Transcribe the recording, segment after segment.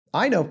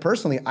I know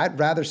personally, I'd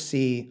rather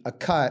see a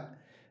cut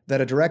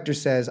that a director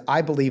says,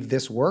 I believe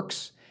this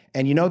works.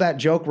 And you know that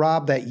joke,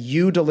 Rob, that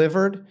you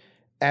delivered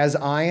as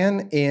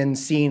Ian in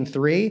scene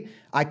 3?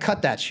 I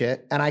cut that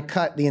shit and I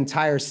cut the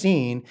entire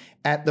scene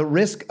at the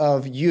risk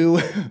of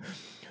you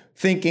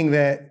thinking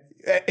that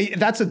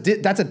that's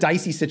a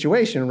dicey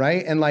situation,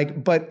 right? And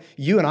like, but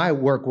you and I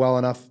work well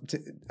enough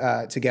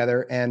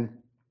together, and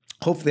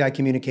hopefully I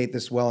communicate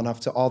this well enough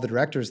to all the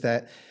directors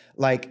that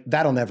like,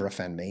 that'll never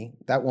offend me.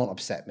 That won't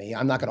upset me.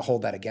 I'm not going to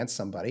hold that against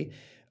somebody.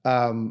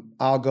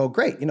 I'll go,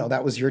 great. You know,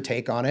 that was your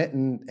take on it,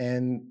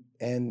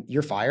 and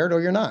you're fired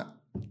or you're not.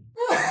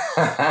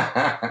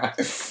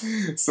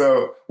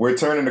 So we're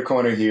turning the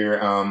corner here.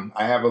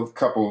 I have a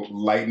couple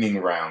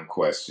lightning round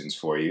questions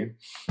for you.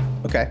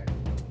 Okay.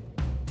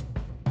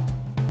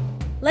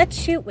 Let's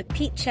Shoot with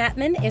Pete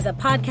Chapman is a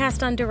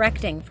podcast on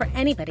directing for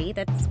anybody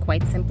that's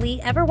quite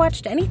simply ever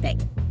watched anything.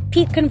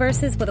 Pete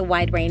converses with a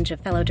wide range of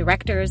fellow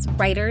directors,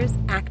 writers,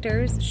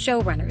 actors,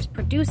 showrunners,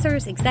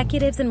 producers,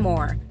 executives, and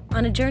more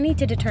on a journey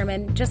to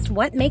determine just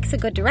what makes a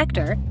good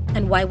director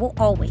and why we'll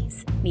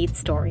always need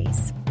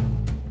stories.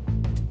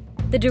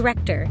 The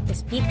Director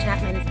is Pete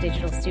Chapman's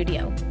digital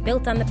studio,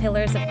 built on the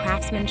pillars of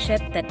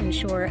craftsmanship that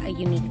ensure a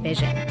unique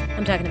vision.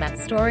 I'm talking about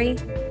story,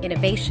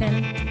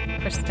 innovation,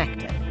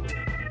 perspective.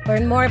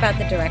 Learn more about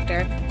The Director,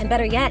 and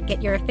better yet,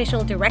 get your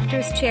official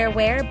Director's Chair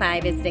wear by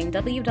visiting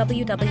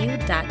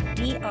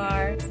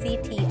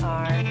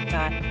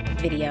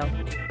www.drctr.video.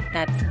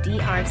 That's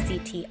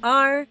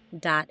drctr.video.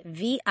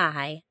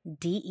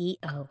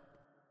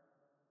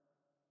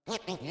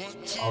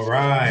 All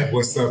right,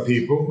 what's up,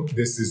 people?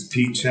 This is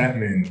Pete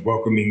Chapman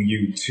welcoming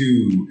you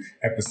to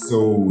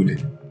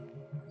episode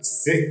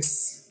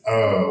 6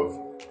 of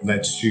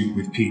Let's Shoot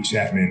with Pete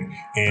Chapman.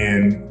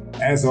 And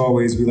as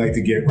always, we like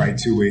to get right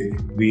to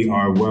it. We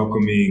are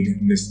welcoming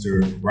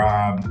Mr.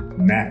 Rob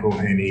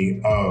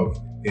McElhenney of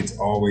It's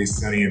Always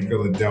Sunny in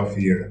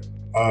Philadelphia,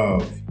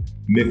 of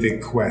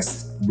Mythic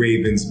Quest,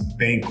 Raven's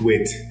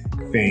Banquet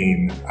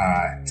fame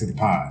to the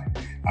pod.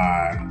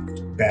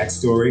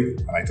 Backstory,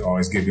 I like to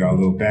always give y'all a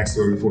little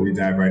backstory before we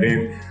dive right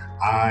in.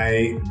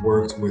 I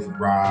worked with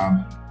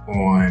Rob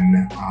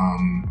on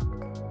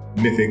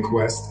Mythic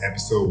Quest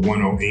episode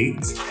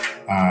 108.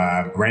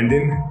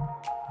 Brendan,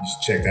 you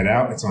should check that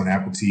out. It's on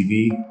Apple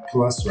TV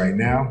Plus right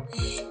now.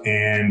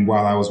 And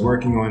while I was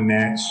working on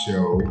that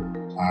show,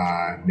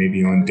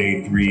 maybe on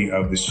day 3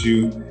 of the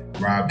shoot,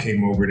 Rob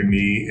came over to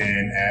me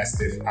and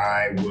asked if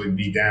I would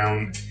be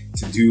down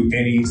to do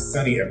any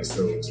Sunny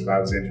episodes if I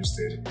was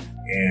interested.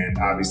 And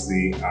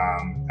obviously,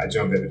 I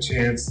jumped at the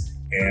chance,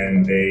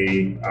 and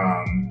they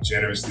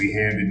generously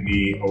handed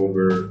me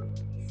over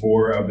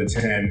 4 of the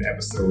 10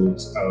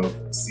 episodes of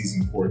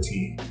season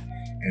 14.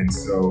 And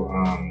so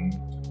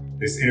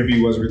this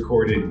interview was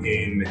recorded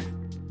in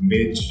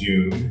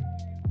mid-June.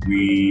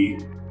 We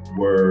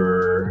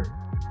were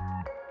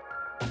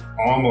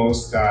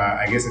almost,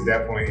 I guess at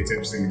that point, it's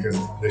interesting because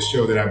the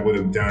show that I would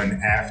have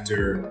done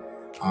after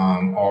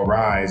All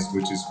Rise,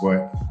 which is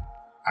what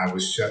I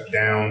was shut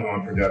down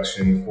on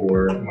production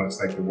for, much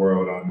like the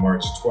world, on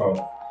March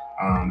 12th.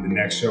 The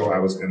next show I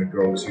was going to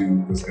go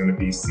to was going to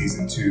be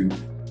season 2,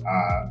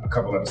 a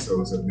couple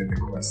episodes of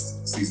Mythic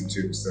Quest season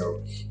 2.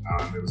 So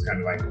it was kind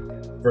of like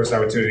the first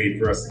opportunity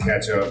for us to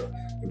catch up.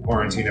 The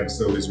quarantine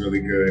episode is really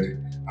good.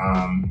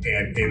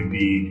 And in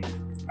the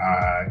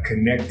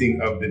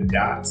connecting of the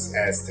dots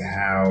as to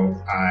how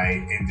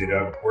I ended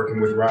up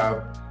working with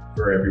Rob,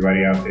 for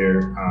everybody out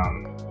there,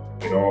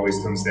 it always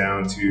comes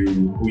down to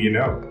who you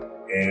know.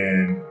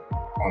 And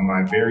on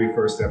my very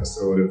first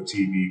episode of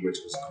TV, which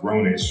was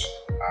Grownish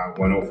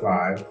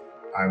 105,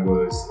 I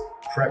was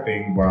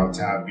prepping while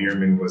Todd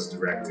Bierman was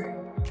directing.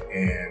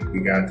 And we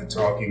got to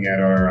talking at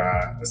our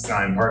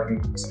assigned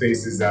parking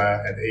spaces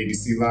at the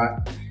ABC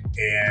lot.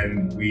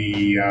 And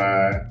we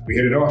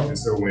hit it off. And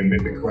so when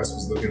Mythic Quest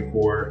was looking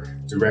for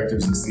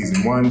directors in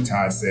season 1,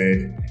 Todd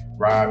said,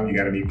 Rob, you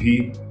got to meet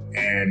Pete.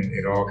 And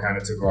it all kind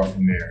of took off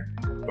from there.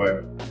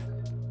 But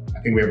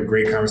I think we have a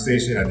great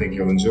conversation. I think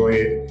you'll enjoy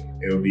it.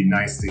 It'll be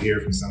nice to hear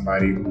from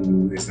somebody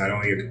who is not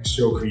only a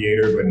show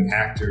creator, but an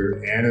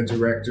actor and a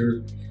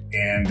director,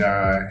 and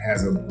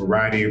has a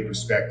variety of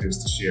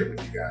perspectives to share with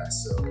you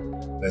guys. So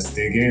let's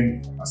dig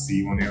in. I'll see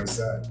you on the other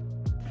side.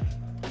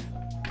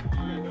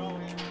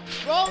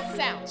 Roll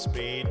sound.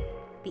 Speed.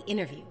 The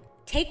interview.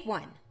 Take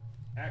 1.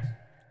 Action.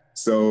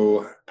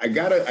 So I'm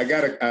going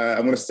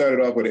to start it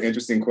off with an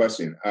interesting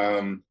question.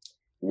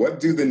 What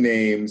do the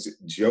names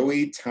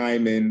Joey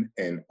Timon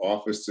and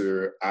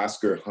Officer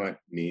Oscar Hunt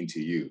mean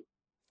to you?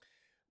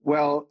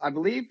 Well, I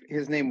believe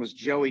his name was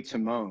Joey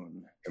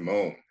Timon.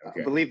 Timon. Okay.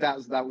 I believe that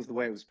was the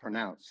way it was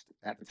pronounced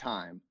at the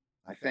time,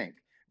 I think.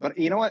 But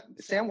you know what?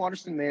 Sam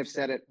Waterston may have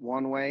said it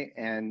one way,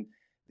 and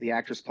the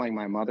actress playing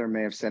my mother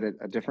may have said it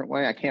a different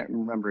way. I can't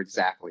remember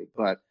exactly,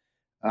 but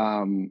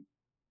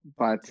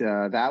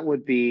that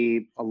would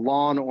be a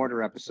Law and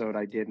Order episode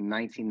I did in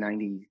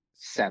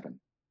 1997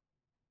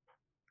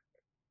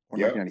 or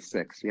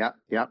 1996. Yep.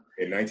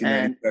 In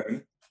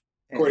 1997,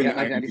 according to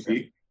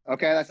IMDb.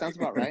 Okay, that sounds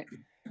about right.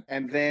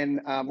 And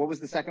then what was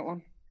the second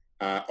one?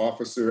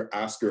 Officer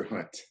Oscar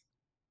Hunt.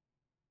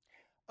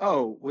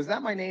 Oh, was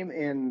that my name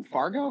in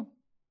Fargo?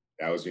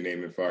 That was your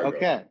name in Fargo.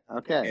 Okay.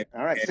 And,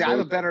 All right. See, I have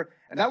a better,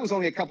 and that was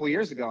only a couple of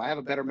years ago. I have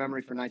a better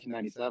memory for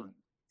 1997.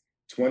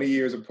 20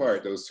 years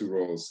apart, those two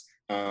roles.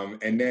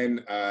 And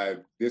then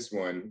this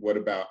one, what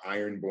about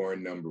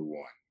Ironborn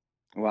 #1?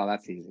 Well,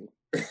 that's easy.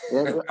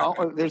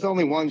 There's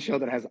only one show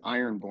that has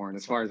Ironborn,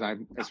 as far as I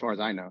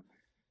know.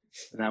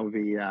 And that would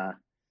be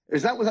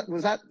was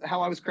that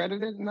how I was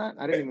credited in that?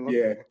 I didn't even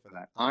look for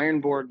that.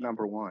 Ironborn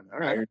 #1. All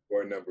right.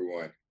 Ironborn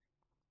 #1.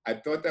 I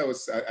thought that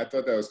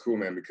was cool,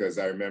 man, because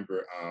I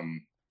remember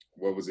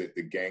what was it?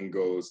 The gang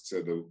goes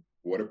to the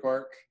water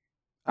park.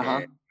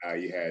 And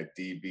you had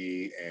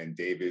DB and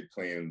David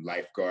playing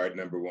lifeguard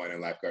 #1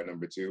 and lifeguard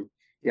 #2.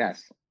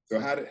 Yes. So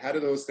how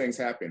did those things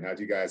happen? How did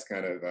you guys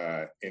kind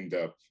of end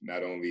up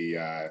not only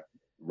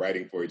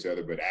writing for each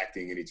other, but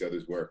acting in each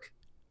other's work?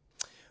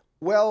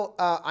 Well,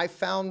 I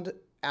found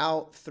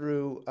out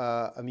through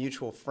a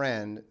mutual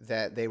friend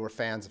that they were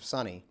fans of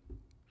Sunny.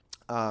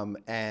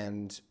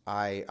 And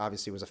I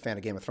obviously was a fan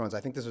of Game of Thrones. I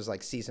think this was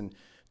like season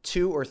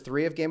 2 or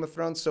 3 of Game of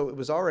Thrones. So it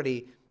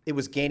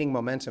was gaining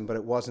momentum, but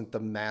it wasn't the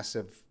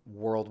massive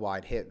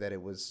worldwide hit that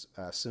it was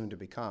soon to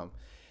become.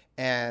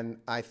 And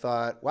I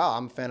thought, wow,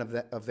 I'm a fan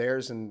of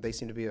theirs, and they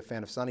seem to be a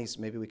fan of Sunny's.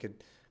 Maybe we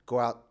could go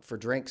out for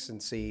drinks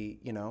and see,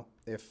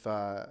 if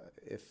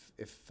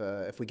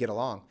we get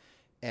along.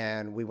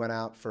 And we went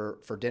out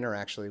for dinner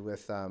actually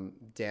with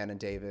Dan and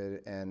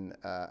David and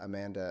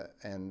Amanda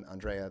and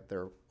Andrea,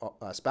 their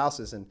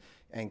spouses, and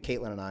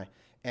Caitlin and I.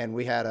 And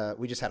we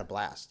just had a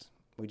blast.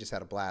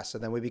 So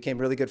then we became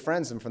really good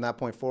friends, and from that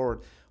point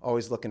forward,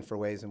 always looking for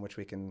ways in which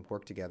we can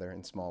work together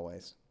in small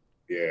ways.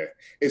 Yeah,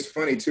 it's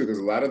funny too, because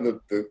a lot of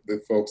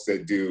the folks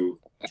that do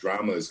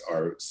dramas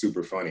are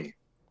super funny,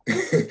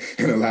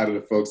 and a lot of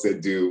the folks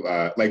that do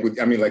like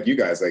you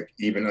guys, like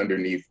even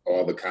underneath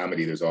all the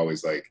comedy, there's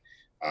always like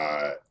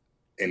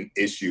an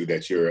issue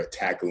that you're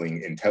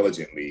tackling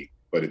intelligently,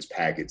 but it's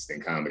packaged in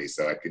comedy.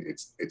 So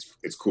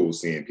it's cool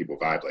seeing people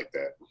vibe like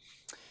that.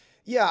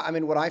 Yeah, I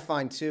mean, what I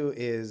find too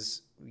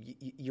is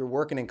you're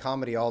working in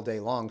comedy all day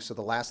long, so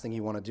the last thing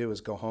you want to do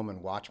is go home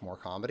and watch more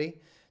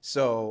comedy.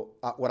 So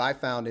what I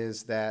found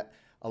is that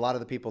a lot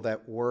of the people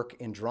that work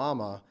in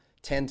drama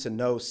tend to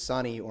know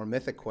Sunny or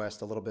Mythic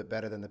Quest a little bit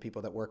better than the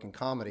people that work in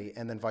comedy,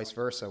 and then vice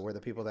versa, where the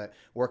people that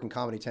work in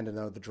comedy tend to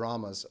know the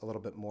dramas a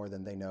little bit more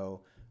than they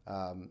know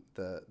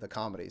the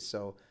comedies.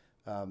 So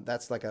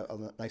that's like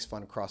a nice,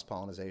 fun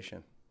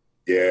cross-pollination.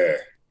 Yeah.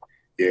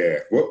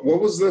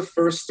 What was the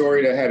first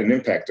story that had an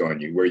impact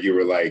on you, where you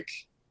were like,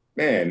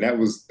 man, that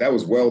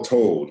was well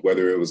told,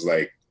 whether it was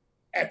like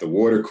at the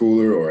water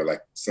cooler or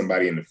like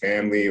somebody in the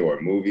family or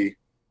a movie?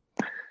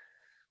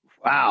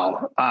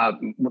 Wow.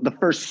 The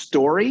first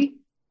story?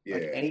 Yeah.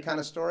 Like any kind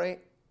of story?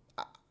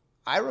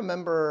 I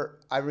remember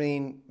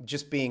Irene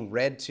just being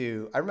read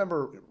to. I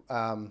remember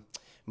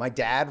my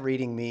dad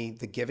reading me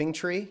The Giving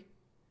Tree.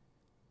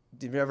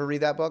 Did you ever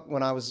read that book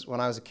when I was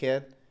a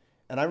kid?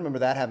 And I remember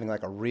that having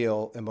like a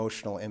real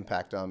emotional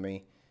impact on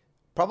me.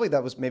 Probably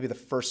that was maybe the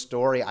first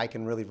story I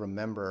can really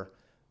remember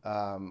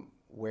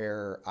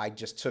where I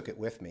just took it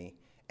with me.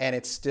 And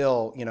it's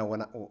still,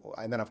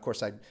 and then of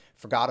course I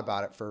forgot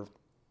about it for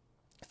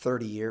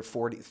 30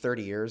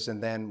 years.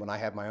 And then when I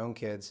have my own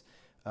kids,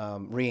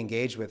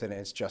 re-engage with it, and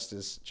it's just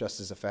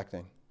as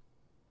affecting.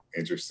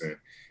 Interesting.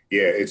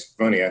 Yeah, it's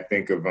funny. I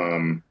think of,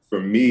 for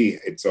me,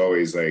 it's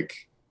always like,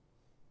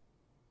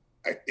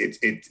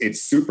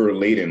 it's super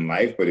late in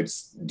life, but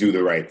it's Do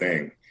the Right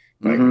Thing.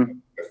 Like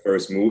the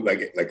first movie,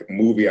 like a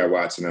movie I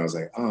watched, and I was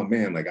like, oh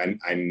man, like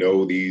I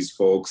know these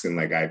folks, and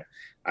like I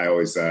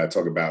always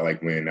talk about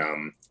like when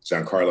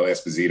Giancarlo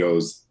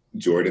Esposito's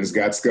Jordans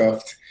got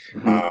scuffed.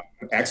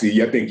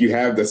 Actually, I think you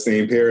have the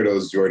same pair of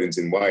those Jordans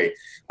in white.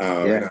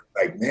 And I was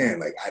like, man,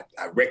 like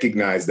I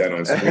recognize that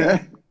on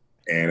screen,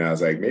 and I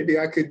was like, maybe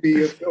I could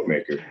be a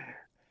filmmaker.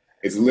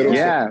 It's a little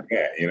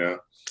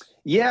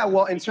Yeah,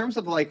 well, in terms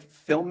of like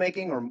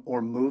filmmaking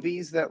or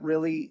movies that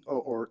really,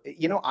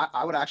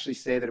 I would actually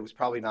say that it was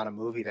probably not a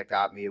movie that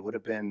got me. It would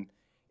have been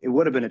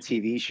a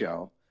TV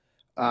show,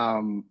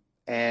 and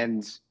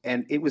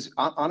it was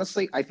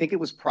honestly, I think it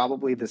was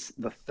probably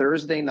the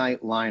Thursday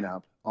night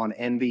lineup on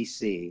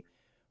NBC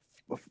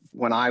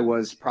when I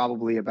was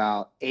probably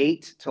about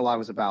 8 till I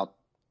was about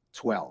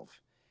 12.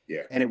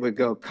 Yeah, and it would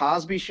go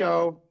Cosby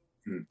Show,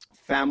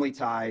 Family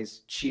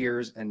Ties,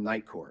 Cheers, and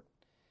Night Court.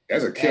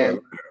 That's a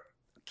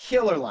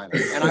killer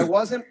lineup. And I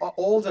wasn't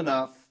old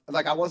enough,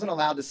 like I wasn't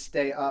allowed to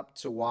stay up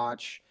to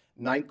watch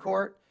Night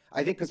Court.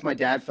 I think because my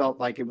dad felt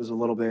like it was a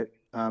little bit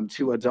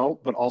too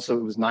adult, but also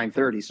it was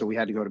 9:30, so we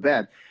had to go to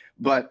bed.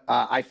 But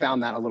I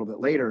found that a little bit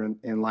later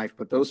in life.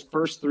 But those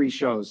first 3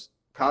 shows,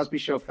 Cosby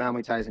Show,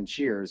 Family Ties, and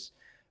Cheers,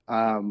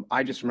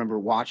 I just remember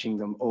watching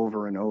them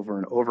over and over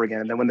and over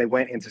again. And then when they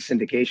went into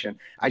syndication,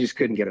 I just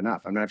couldn't get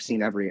enough. I mean, I've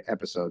seen every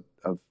episode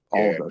of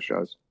all of those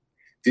shows.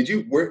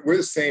 We're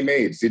the same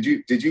age. Did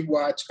you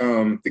watch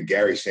the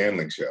Gary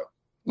Shandling show?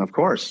 Of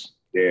course.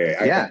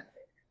 Yeah.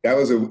 That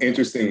was an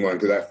interesting one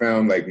because I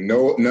found like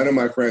none of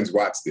my friends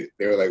watched it.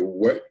 They were like,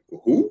 "What?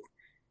 Who?"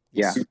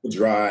 Yeah. Super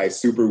dry,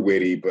 super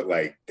witty, but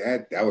like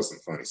that was some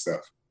funny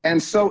stuff.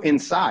 And so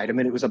inside, I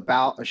mean, it was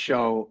about a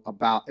show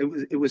about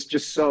it was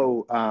just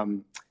so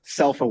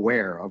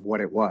self-aware of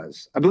what it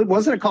was. I believe,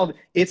 wasn't it called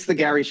 "It's the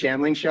Gary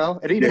Shandling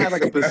Show"? It even had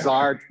like a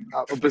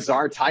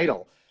bizarre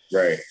title.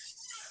 Right.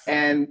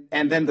 And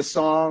then the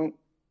song,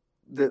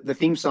 the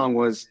theme song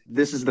was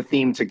 "This is the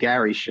theme to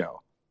Gary's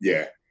show."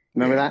 Yeah.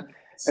 Remember that?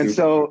 Super. And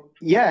so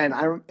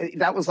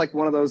that was like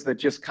one of those that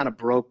just kind of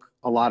broke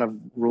a lot of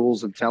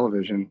rules of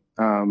television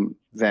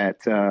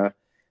that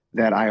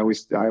I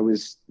was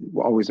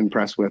always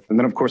impressed with. And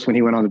then of course when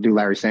he went on to do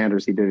Larry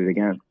Sanders, he did it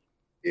again.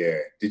 Yeah.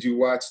 Did you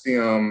watch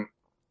the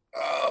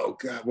oh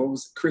God, what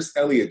was Chris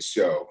Elliott's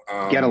show?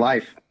 Get a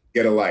Life.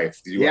 Get a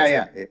Life. Did you watch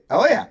that?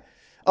 Oh yeah.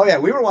 Oh yeah,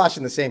 we were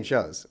watching the same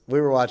shows.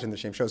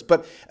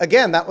 But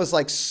again, that was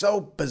like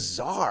so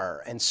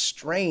bizarre and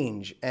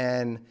strange,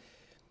 and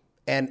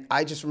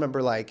I just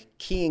remember like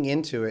keying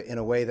into it in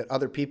a way that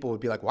other people would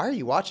be like, "Why are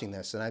you watching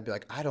this?" And I'd be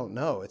like, "I don't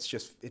know. It's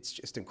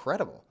just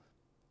incredible.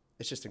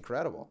 It's just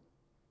incredible."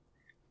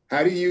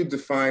 How do you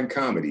define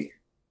comedy?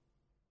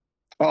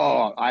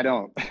 Oh, I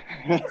don't.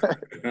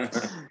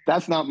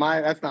 That's not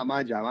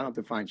my job. I don't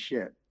define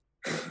shit.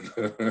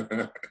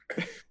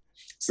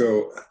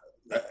 So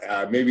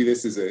maybe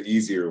this is an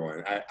easier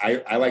one.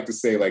 I like to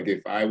say, like,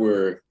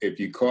 if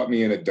you caught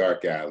me in a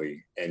dark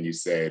alley and you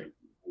said,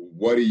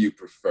 "What do you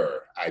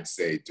prefer?" I'd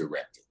say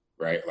directing,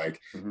 right?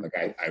 Like, like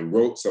I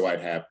wrote so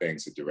I'd have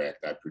things to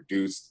direct. I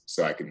produced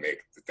so I could make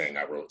the thing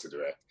I wrote to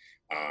direct.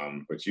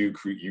 But you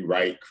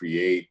write,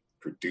 create,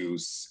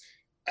 produce,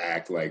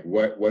 act. Like,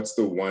 what's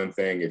the one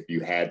thing if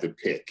you had to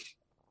pick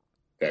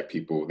that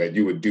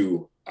you would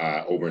do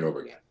over and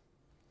over again?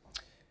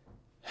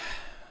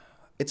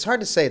 It's hard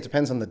to say. It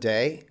depends on the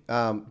day,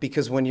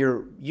 because when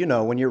you're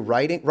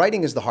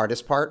writing is the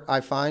hardest part.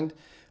 I find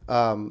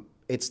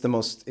it's the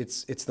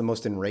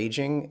most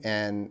enraging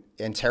and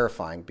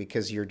terrifying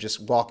because you're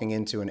just walking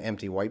into an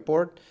empty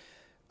whiteboard,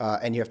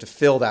 and you have to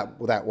fill that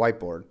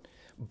whiteboard.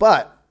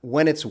 But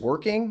when it's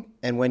working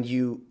and when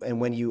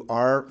you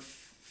are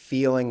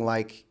feeling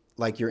like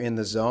you're in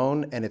the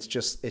zone and it's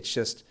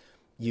just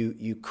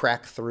you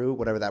crack through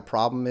whatever that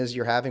problem is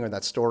you're having or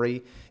that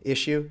story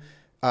issue.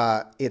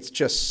 It's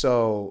just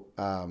so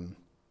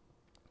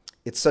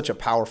it's such a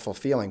powerful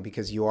feeling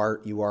because you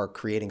are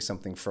creating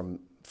something from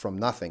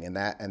nothing, and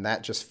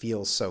that just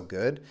feels so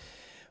good.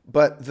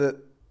 But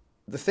the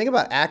thing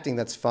about acting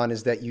that's fun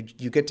is that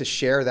you get to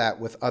share that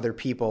with other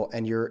people,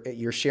 and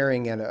you're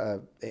sharing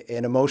an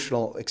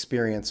emotional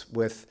experience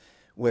with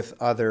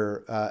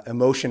other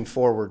emotion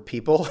forward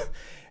people.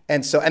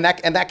 And so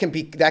that can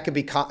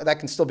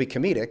still be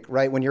comedic,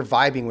 right? When you're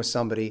vibing with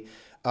somebody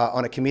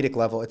on a comedic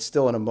level, it's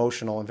still an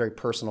emotional and very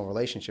personal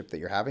relationship that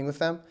you're having with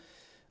them.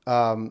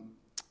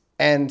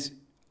 And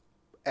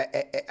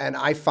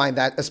I find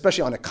that,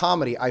 especially on a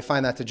comedy, I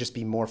find that to just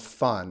be more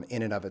fun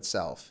in and of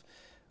itself.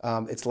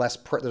 It's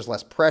there's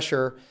less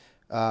pressure,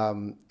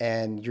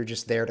 and you're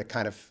just there to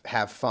kind of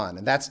have fun.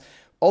 And that's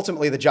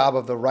ultimately the job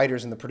of the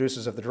writers and the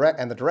producers of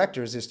the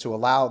directors, is to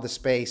allow the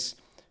space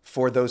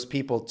for those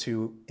people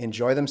to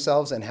enjoy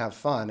themselves and have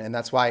fun. And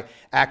that's why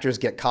actors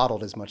get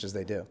coddled as much as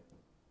they do.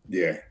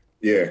 Yeah.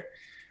 Yeah.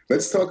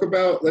 Let's talk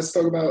about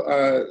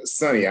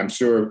Sonny. I'm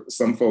sure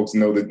some folks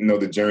know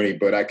the journey,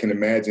 but I can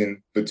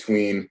imagine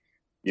between,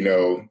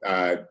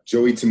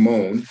 Joey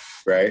Timone,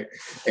 right?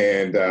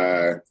 And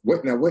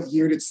what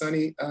year did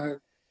Sonny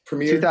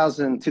premiere?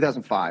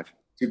 2005.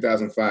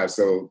 2005.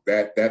 So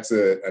that's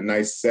a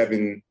nice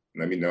 7.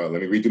 Let me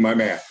redo my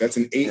math. That's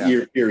an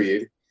 8-year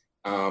period.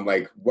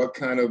 Like what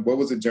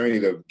was the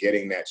journey of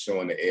getting that show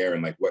on the air,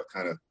 and like what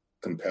kind of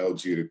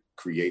compelled you to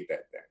create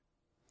that thing?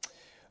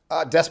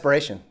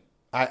 Desperation.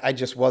 I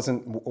just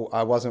wasn't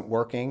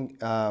working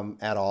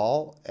at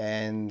all,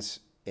 and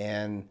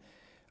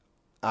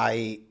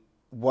I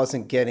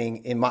wasn't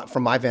getting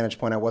from my vantage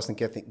point, I wasn't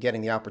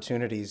getting the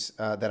opportunities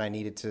that I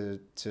needed to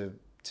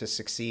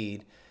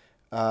succeed,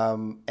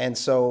 and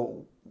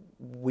so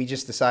we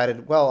just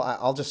decided, well,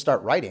 I'll just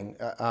start writing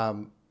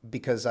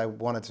because I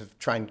wanted to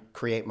try and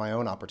create my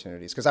own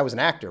opportunities, because I was an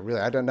actor, really.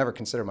 I never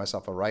considered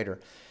myself a writer,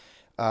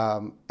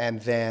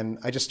 and then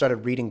I just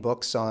started reading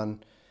books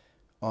on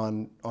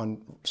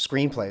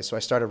screenplays. So I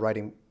started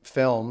writing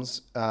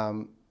films,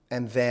 and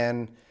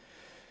then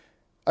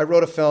I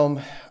wrote a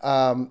film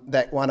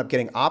that wound up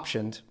getting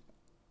optioned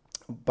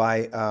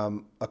by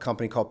a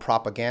company called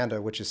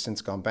Propaganda, which has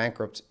since gone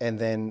bankrupt. And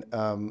then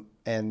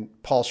and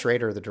Paul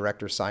Schrader, the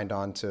director, signed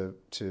on to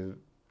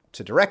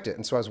direct it.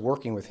 And so I was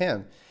working with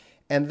him.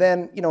 And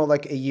then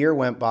like a year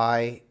went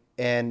by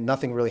and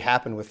nothing really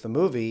happened with the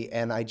movie.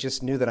 And I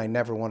just knew that I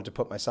never wanted to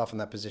put myself in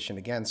that position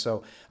again.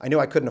 So I knew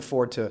I couldn't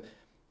afford to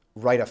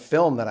write a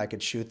film that I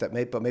could shoot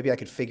but maybe I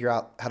could figure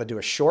out how to do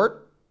a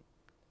short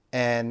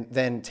and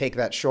then take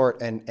that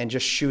short and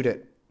just shoot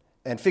it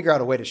and figure out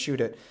a way to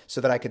shoot it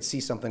so that I could see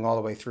something all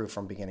the way through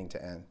from beginning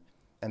to end.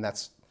 And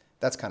that's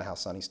kind of how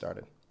Sonny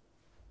started.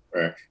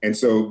 Right. And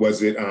so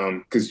was it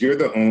because you're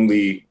the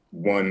only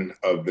one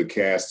of the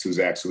cast who's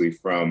actually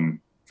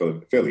from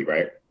Philly,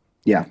 right?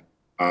 Yeah.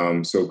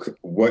 So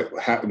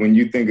when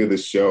you think of the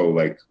show,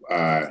 like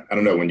I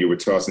don't know, when you were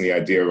tossing the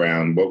idea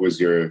around, what was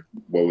your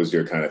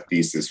kind of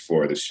thesis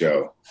for the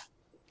show?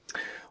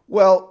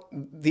 Well,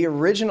 the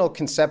original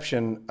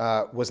conception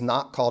was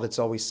not called It's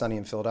Always Sunny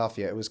in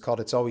Philadelphia. It was called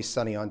It's Always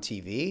Sunny on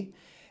TV.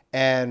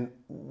 And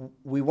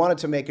we wanted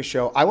to make a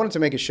show. I wanted to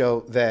make a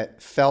show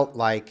that felt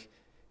like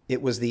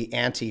it was the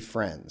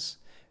anti-Friends.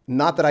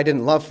 Not that I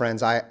didn't love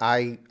Friends.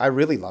 I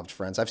really loved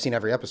Friends. I've seen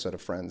every episode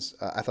of Friends.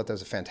 I thought that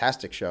was a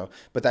fantastic show.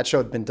 But that show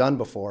had been done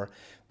before.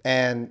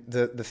 And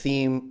the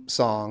theme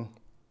song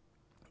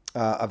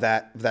of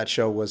that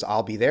show was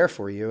 "I'll Be There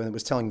for You," and it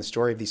was telling the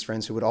story of these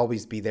friends who would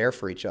always be there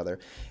for each other.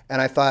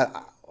 And I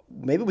thought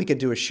maybe we could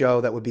do a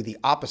show that would be the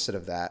opposite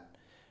of that,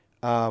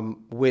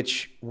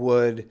 which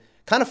would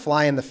kind of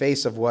fly in the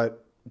face of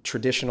what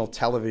traditional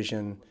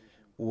television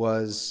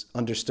was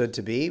understood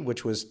to be,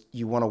 which was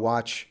you want to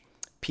watch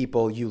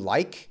people you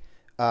like,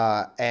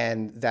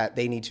 and that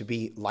they need to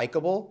be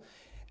likable.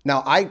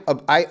 Now,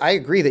 I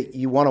agree that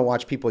you want to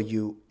watch people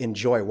you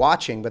enjoy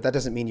watching, but that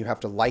doesn't mean you have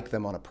to like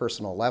them on a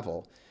personal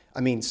level. I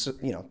mean,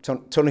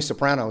 Tony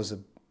Soprano is a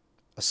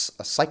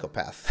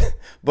psychopath,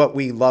 but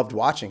we loved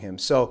watching him.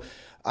 So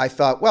I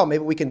thought, well,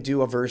 maybe we can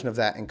do a version of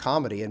that in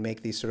comedy and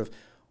make these sort of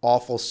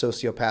awful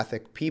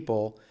sociopathic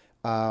people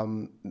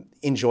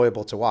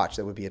enjoyable to watch.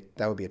 That would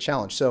be a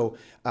challenge. So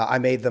I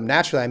made them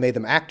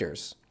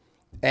actors,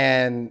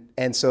 and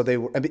so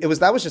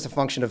that was just a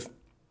function of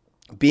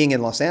being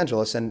in Los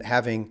Angeles and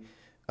having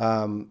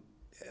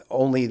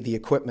only the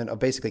equipment of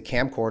basically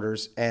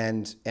camcorders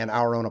and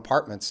our own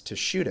apartments to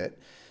shoot it.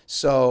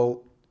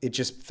 So it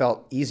just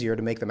felt easier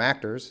to make them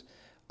actors.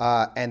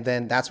 And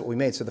then that's what we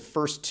made. So the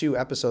first 2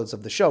 episodes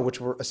of the show, which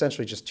were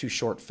essentially just 2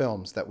 short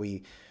films that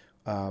we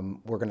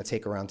were going to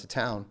take around to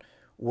town,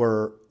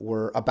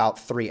 were about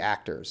 3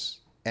 actors.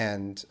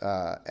 And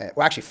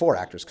well, actually 4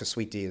 actors, because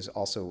Sweet D is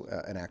also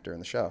an actor in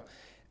the show.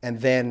 And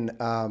then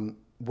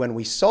when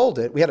we sold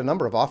it, we had a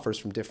number of offers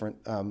from different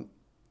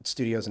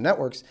studios and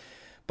networks.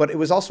 But it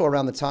was also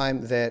around the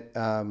time that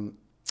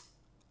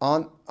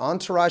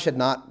Entourage had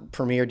not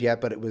premiered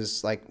yet, but it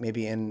was like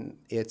maybe in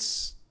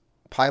its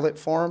pilot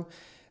form.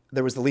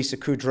 There was the Lisa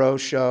Kudrow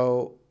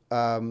show,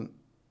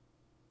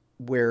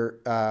 where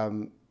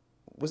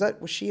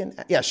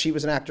she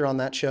was an actor on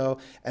that show,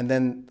 and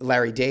then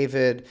Larry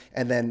David,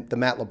 and then the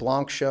Matt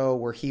LeBlanc show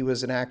where he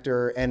was an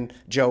actor, and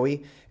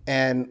Joey,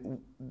 and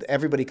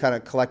everybody kind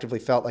of collectively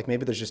felt like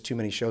maybe there's just too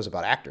many shows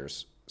about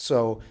actors.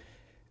 So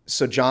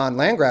John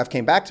Landgraf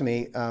came back to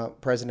me,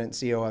 president and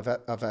CEO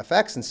of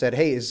FX, and said,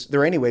 hey, is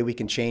there any way we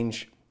can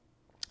change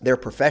their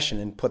profession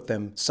and put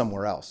them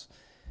somewhere else?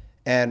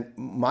 And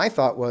my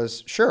thought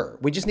was, sure,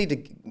 we just need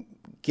to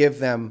give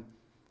them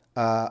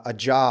a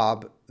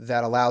job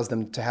that allows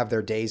them to have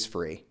their days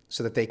free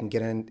so that they can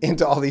get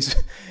into all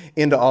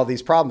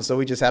these problems. So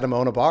we just had them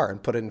own a bar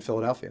and put it in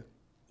Philadelphia.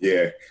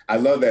 Yeah, I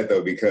love that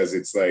though, because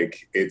it's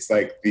like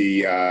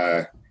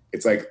the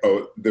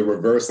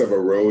reverse of a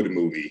road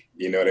movie.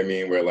 You know what I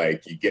mean? Where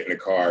like you get in a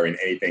car and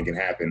anything can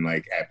happen.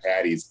 Like at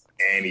Patty's,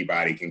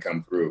 anybody can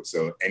come through.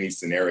 So any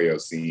scenario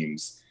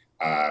seems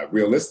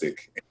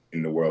realistic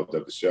in the world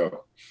of the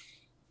show.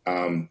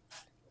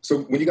 So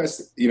when you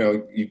guys,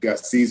 you've got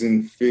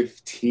season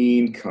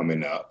 15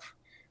 coming up.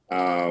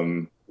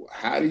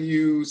 How do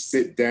you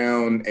sit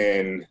down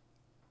and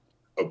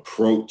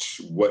approach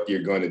what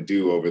you're going to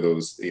do over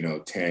those,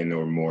 10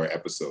 or more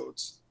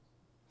episodes?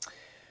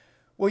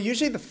 Well,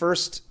 usually the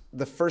first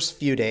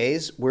few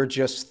days, we're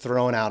just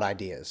throwing out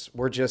ideas.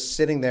 We're just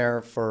sitting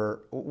there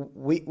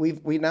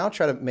we now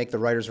try to make the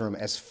writer's room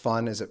as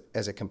fun as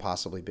it can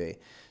possibly be.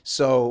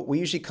 So we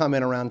usually come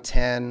in around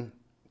 10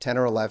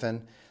 or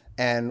 11,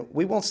 and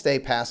we won't stay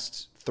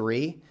past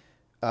 3.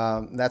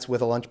 That's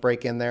with a lunch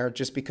break in there,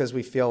 just because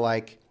we feel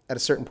like at a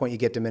certain point you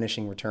get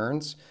diminishing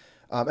returns.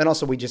 And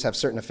also we just have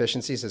certain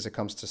efficiencies as it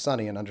comes to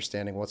Sunny and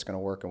understanding what's going to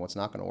work and what's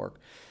not going to work.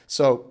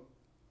 So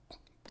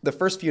the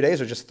first few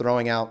days are just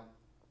throwing out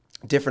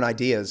different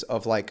ideas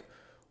of like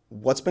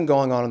what's been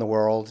going on in the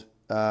world,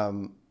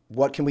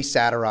 what can we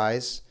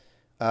satirize,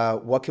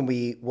 what do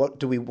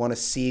we want to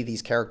see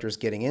these characters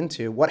getting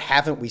into, what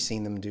haven't we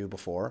seen them do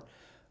before,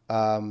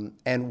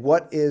 and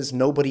what is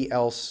nobody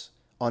else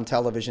on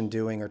television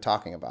doing or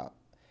talking about.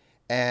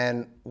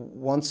 And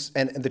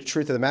the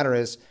truth of the matter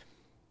is,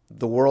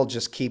 the world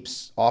just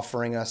keeps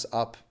offering us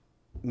up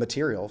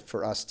material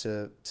for us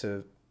to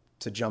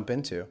jump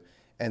into.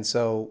 And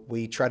so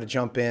we try to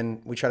jump in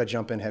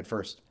head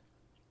first.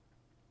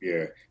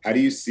 Yeah. How do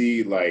you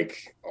see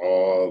like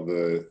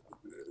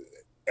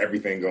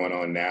everything going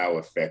on now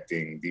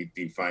affecting, do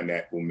you find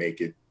that will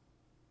make it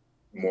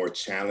more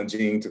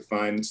challenging to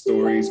find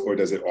stories, or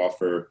does it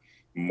offer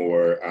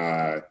more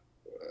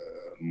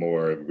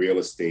real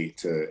estate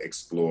to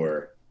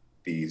explore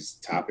these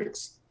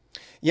topics?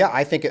 Yeah,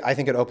 I think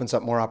it opens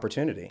up more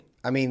opportunity.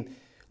 I mean,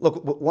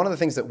 Look, one of the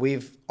things that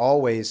we've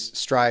always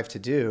strived to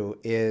do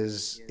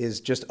is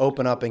just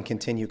open up and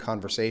continue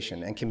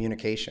conversation and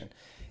communication.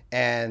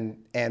 And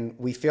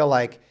we feel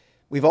like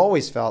we've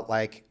always felt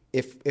like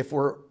if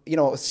we're,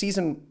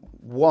 season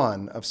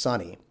 1 of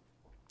Sunny,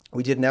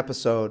 we did an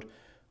episode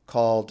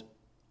called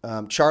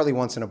Charlie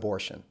Wants an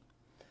Abortion.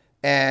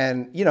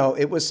 And,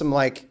 it was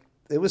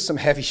some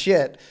heavy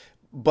shit,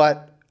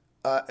 but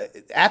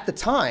at the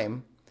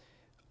time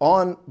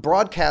on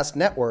broadcast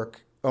networks,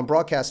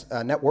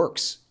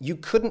 you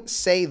couldn't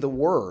say the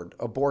word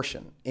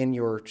abortion in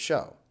your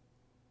show.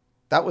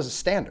 That was a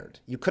standard.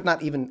 You could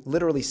not even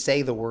literally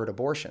say the word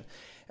abortion.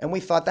 And we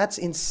thought that's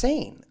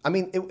insane. I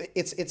mean,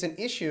 it's an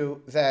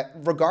issue that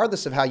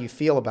regardless of how you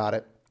feel about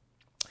it,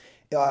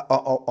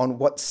 on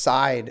what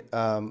side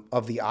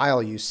of the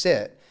aisle you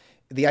sit,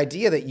 the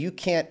idea that you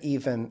can't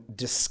even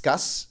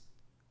discuss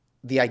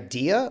the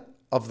idea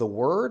of the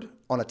word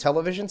on a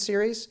television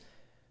series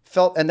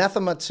felt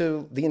anathema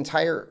to the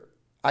entire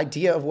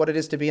idea of what it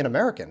is to be an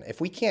American. If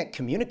we can't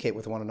communicate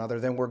with one another,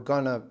 then we're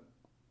gonna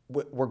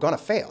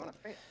fail.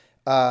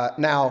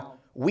 Now,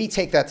 we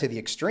take that to the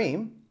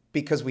extreme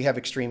because we have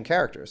extreme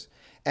characters.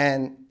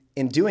 And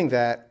in doing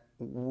that,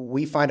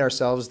 we find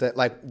ourselves that,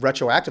 like,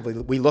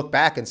 retroactively, we look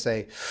back and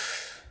say,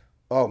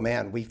 oh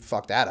man, we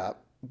fucked that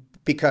up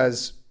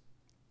because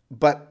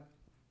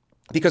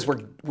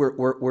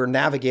we're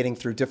navigating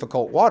through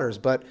difficult waters.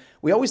 But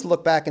we always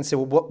look back and say,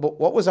 well,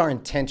 what was our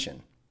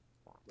intention?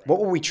 What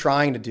were we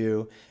trying to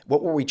do?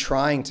 What were we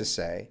trying to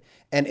say?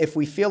 And if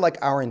we feel like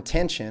our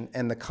intention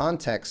and the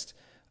context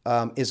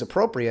is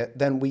appropriate,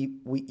 then we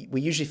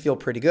usually feel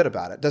pretty good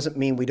about it. Doesn't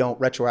mean we don't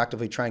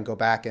retroactively try and go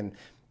back and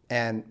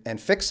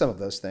fix some of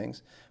those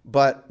things.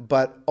 But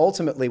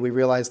ultimately we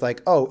realized,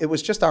 like, oh, it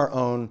was just our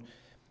own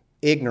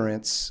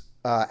ignorance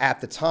at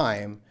the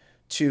time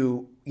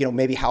to,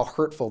 maybe how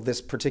hurtful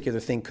this particular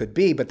thing could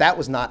be, but that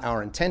was not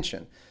our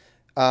intention.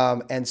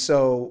 And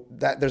so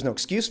that there's no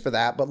excuse for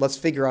that, but let's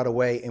figure out a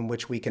way in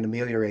which we can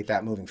ameliorate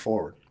that moving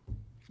forward.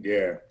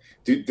 Yeah.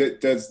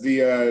 Does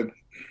the,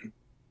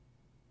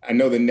 I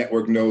know the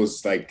network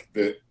knows, like,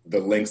 the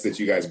lengths that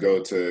you guys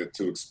go to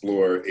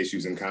explore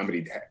issues in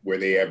comedy. Were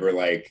they ever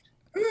like,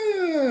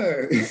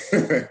 that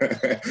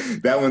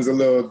one's a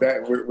little,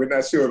 that we're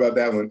not sure about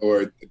that one,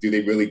 or do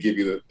they really give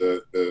you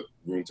the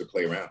room to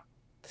play around?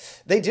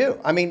 They do.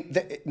 I mean,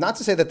 not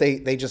to say that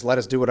they just let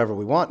us do whatever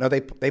we want. No,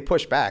 they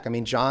push back. I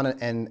mean, John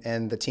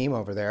and the team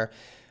over there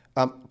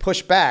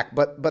push back,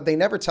 but they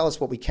never tell us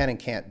what we can and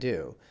can't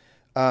do.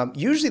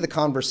 Usually the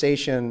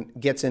conversation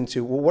gets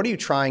into, well, what are you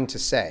trying to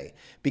say?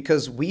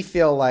 Because we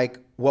feel like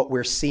what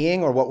we're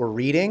seeing or what we're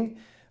reading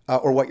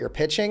or what you're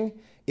pitching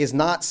is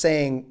not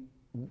saying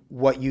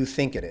what you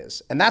think it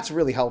is. And that's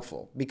really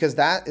helpful because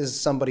that is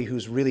somebody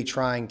who's really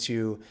trying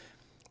to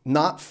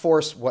not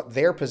force what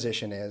their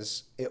position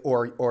is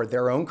or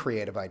their own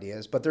creative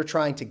ideas, but they're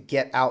trying to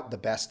get out the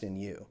best in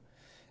you.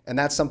 And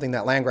that's something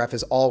that Landgraf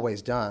has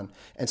always done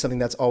and something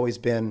that's always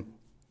been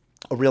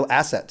a real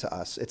asset to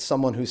us. It's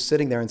someone who's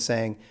sitting there and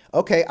saying,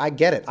 okay, I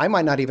get it. I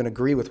might not even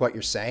agree with what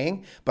you're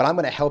saying, but I'm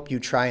going to help you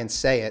try and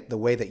say it the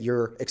way that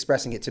you're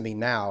expressing it to me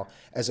now,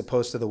 as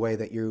opposed to the way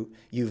that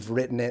you've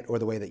written it or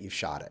the way that you've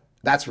shot it.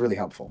 That's really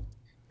helpful.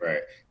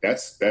 Right.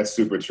 That's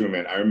super true,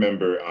 man. I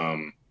remember,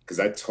 because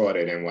I taught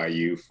at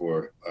NYU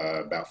for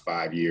about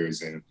 5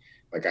 years, and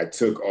like I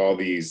took all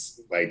these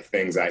like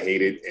things I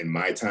hated in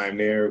my time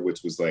there,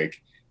 which was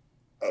like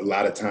a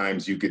lot of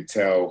times you could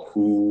tell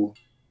who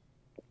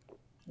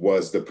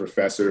was the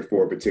professor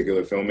for a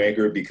particular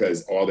filmmaker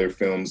because all their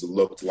films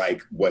looked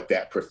like what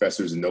that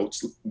professor's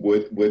notes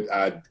would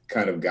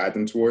kind of guide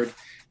them toward.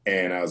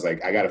 And I was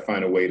like, I got to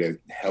find a way to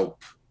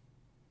help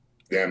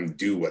them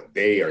do what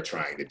they are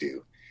trying to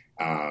do.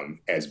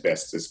 As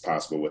best as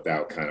possible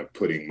without kind of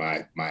putting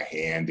my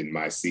hand and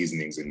my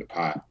seasonings in the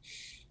pot.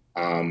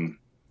 And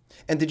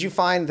did you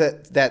find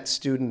that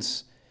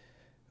students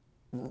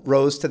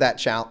rose to that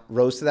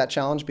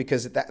challenge?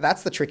 Because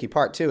that's the tricky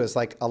part too, is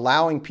like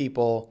allowing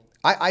people.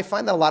 I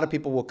find that a lot of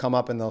people will come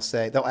up and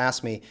they'll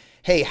ask me,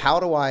 hey, how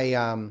do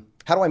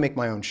I make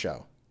my own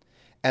show?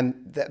 And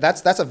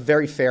that's a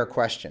very fair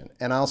question.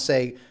 And I'll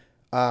say,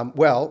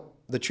 well,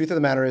 the truth of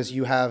the matter is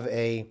you have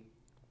a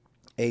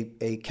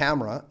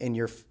camera in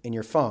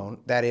your phone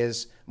that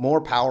is more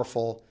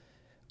powerful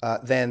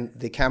than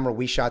the camera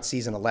we shot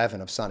season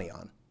 11 of Sunny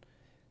on.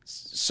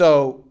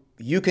 So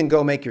you can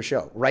go make your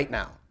show right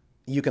now.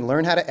 You can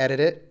learn how to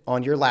edit it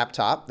on your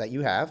laptop that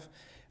you have,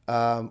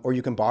 or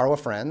you can borrow a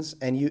friend's,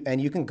 and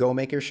you can go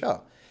make your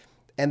show.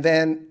 And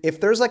then if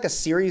there's like a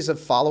series of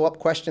follow-up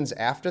questions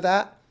after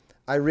that,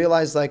 I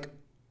realize like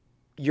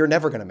you're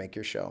never going to make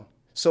your show.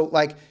 So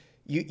like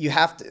you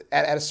have to,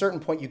 at a certain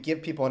point, you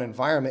give people an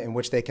environment in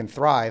which they can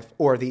thrive,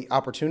 or the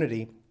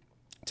opportunity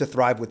to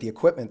thrive with the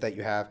equipment that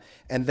you have.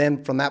 And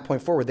then from that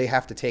point forward, they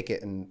have to take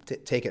it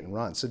and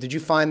run. So did you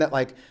find that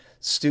like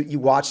you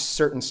watched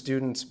certain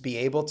students be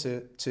able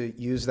to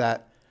use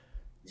that?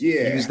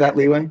 Yeah. Use that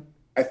leeway?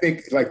 I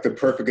think like the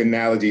perfect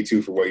analogy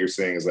too for what you're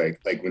saying is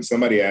like when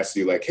somebody asks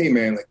you like, hey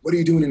man, like what are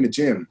you doing in the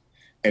gym?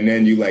 and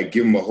then you like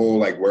give them a whole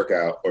like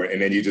workout,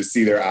 and then you just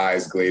see their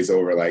eyes glaze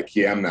over, like,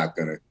 yeah, I'm not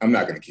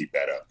gonna keep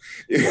that up.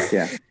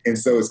 Yeah. And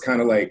so it's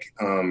kind of like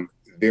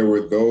there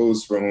were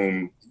those for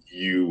whom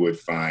you would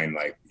find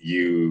like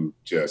you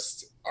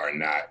just are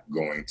not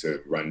going to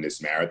run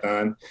this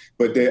marathon.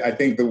 But I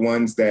think the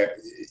ones that,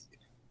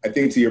 I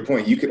think to your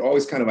point, you could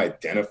always kind of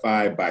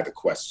identify by the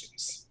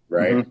questions,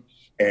 right? Mm-hmm.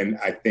 And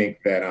I think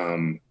that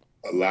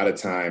a lot of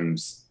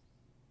times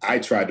I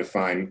tried to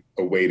find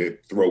a way to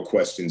throw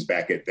questions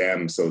back at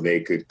them so they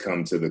could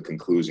come to the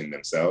conclusion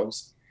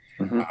themselves.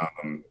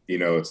 Mm-hmm.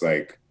 It's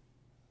like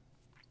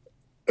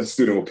a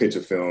student will pitch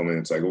a film and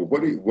it's like, well,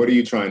 what are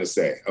you trying to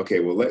say? Okay,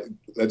 well,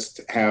 let's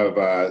have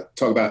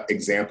talk about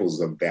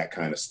examples of that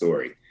kind of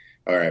story.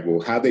 All right, well,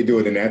 how'd they do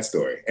it in that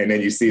story? And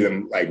then you see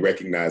them like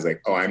recognize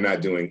like, oh, I'm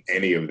not doing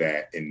any of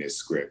that in this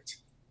script.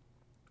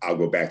 I'll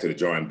go back to the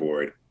drawing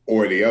board.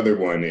 Or the other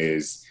one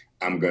is,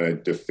 I'm going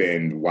to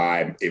defend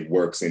why it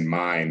works in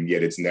mine,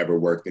 yet it's never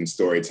worked in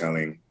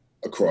storytelling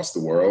across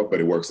the world, but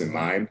it works in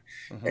mine.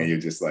 Mm-hmm. And you're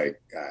just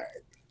like, all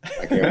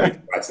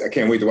right, I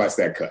can't wait to watch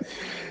that cut.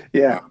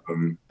 Yeah.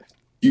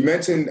 You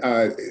mentioned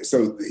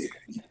so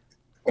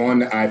on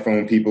the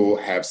iPhone, people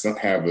have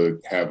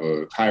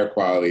a higher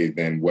quality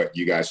than what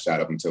you guys shot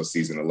up until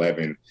season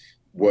 11.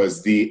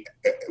 Was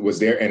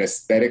there an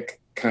aesthetic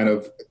kind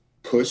of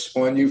push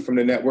on you from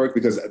the network,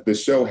 because the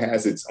show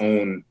has its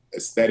own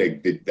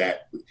aesthetic? Did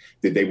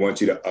they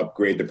want you to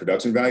upgrade the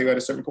production value at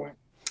a certain point?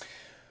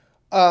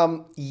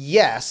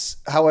 Yes.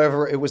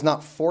 However, it was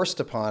not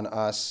forced upon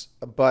us,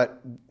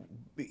 but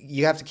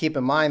you have to keep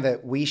in mind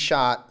that we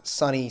shot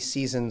Sunny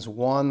seasons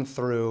 1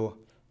 through,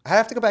 I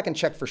have to go back and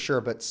check for sure,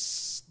 but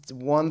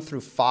 1 through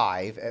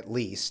 5 at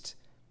least,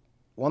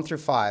 1 through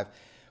 5,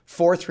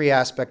 4:3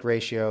 aspect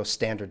ratio,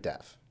 standard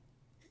def.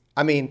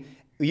 I mean,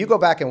 you go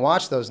back and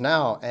watch those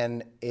now,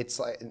 and it's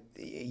like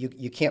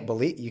you can't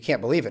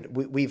believe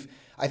it.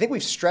 I think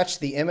we've stretched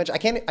the image. I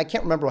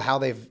can't remember how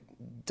they've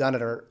done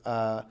it, or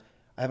I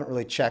haven't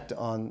really checked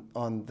on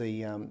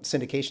the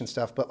syndication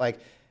stuff, but like,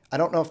 I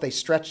don't know if they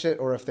stretched it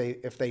or if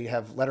they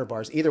have letter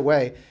bars. Either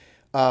way,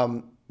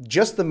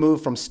 just the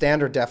move from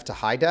standard def to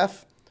high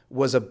def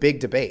was a big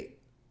debate.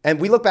 And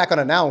we look back on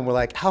it now and we're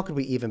like, how could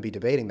we even be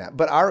debating that?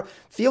 But our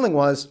feeling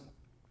was,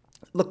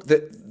 look,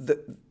 the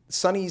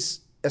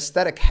Sunny's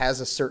aesthetic has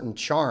a certain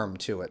charm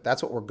to it.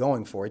 That's what we're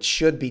going for. It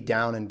should be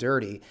down and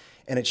dirty,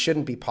 and it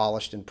shouldn't be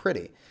polished and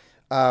pretty.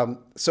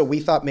 So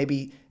we thought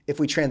maybe if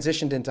we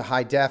transitioned into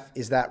high def,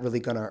 is that really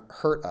going to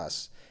hurt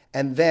us?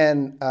 And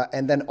then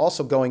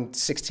also going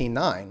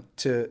 16:9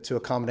 to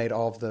accommodate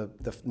all of the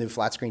new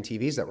flat screen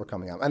TVs that were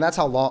coming out. And that's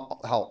how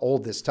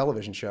old this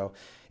television show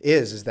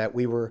is that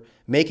we were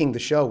making the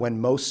show when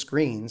most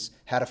screens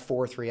had a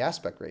 4:3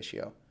 aspect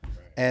ratio.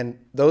 And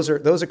those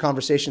are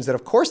conversations that,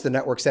 of course, the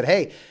network said,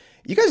 hey,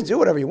 you guys do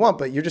whatever you want,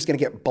 but you're just going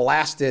to get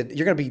blasted.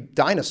 You're going to be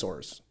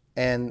dinosaurs.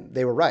 And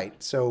they were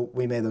right. So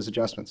we made those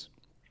adjustments.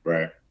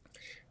 Right.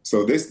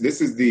 So this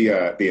is the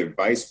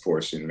advice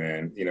portion,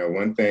 man. You know,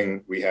 one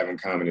thing we have in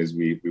common is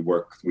we've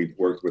worked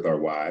with our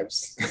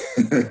wives.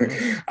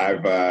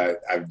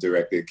 I've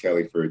directed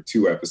Kelly for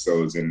 2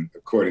 episodes, and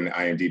according to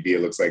IMDb,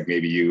 it looks like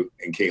maybe you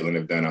and Caitlin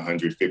have done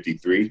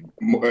 153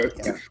 more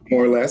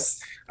or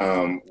less.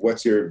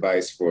 What's your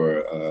advice for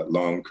a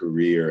long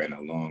career and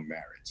a long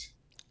marriage?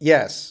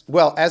 Yes.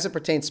 Well, as it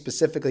pertains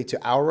specifically to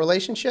our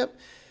relationship,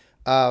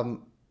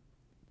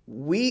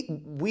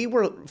 we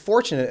were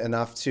fortunate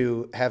enough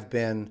to have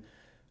been,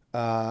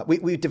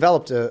 we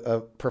developed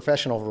a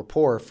professional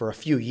rapport for a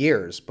few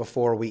years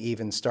before we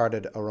even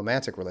started a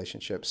romantic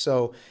relationship.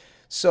 So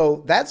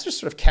that's just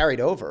sort of carried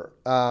over.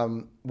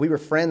 We were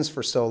friends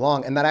for so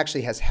long, and that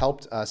actually has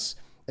helped us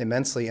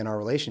immensely in our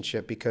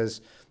relationship, because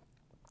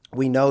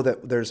we know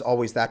that there's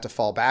always that to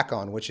fall back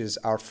on, which is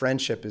our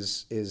friendship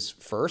is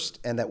first,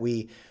 and that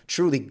we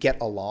truly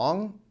get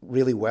along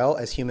really well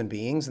as human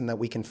beings, and that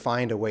we can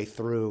find a way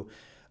through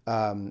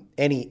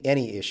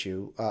any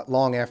issue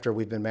long after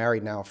we've been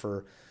married now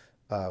for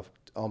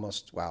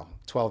almost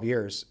 12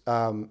 years.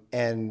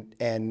 And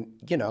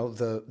you know,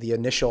 the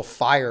initial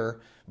fire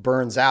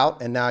burns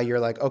out, and now you're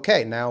like,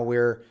 okay, now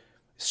we're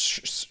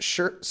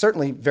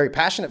certainly very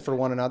passionate for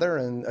one another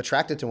and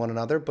attracted to one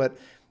another, but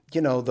you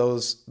know,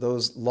 those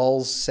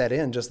lulls set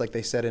in just like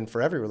they set in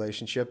for every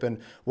relationship. And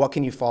what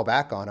can you fall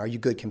back on? Are you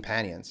good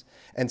companions?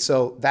 And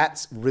so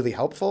that's really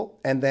helpful.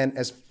 And then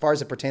as far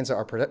as it pertains to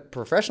our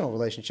professional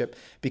relationship,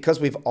 because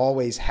we've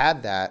always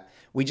had that,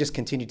 we just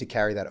continue to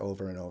carry that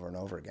over and over and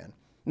over again.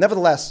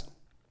 Nevertheless,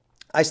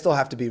 I still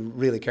have to be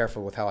really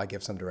careful with how I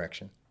give some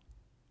direction.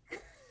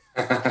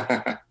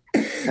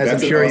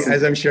 As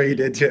I'm sure you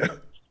did too.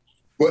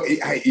 Well,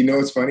 you know,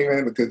 it's funny,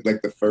 man, because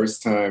like the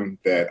first time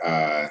that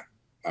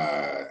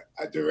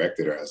I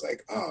directed her, I was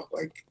like, oh,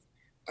 like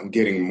I'm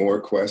getting more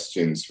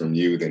questions from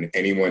you than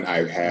anyone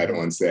I've had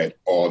on set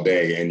all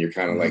day. And you're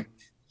kind of like,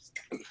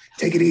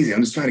 take it easy.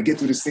 I'm just trying to get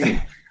through the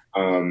scene.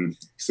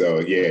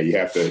 So yeah, you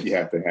have to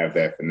have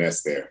that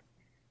finesse there.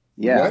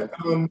 Yeah.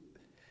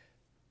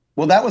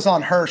 Well, that was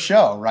on her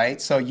show,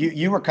 right? So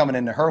you were coming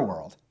into her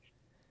world.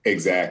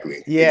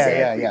 Exactly. Yeah,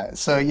 Exactly. yeah.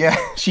 So yeah,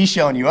 she's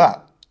showing you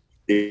up.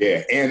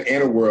 Yeah,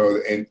 and a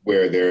world and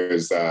where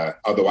there's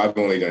although I've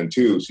only done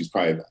two,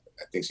 I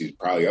think she's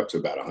probably up to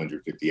about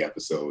 150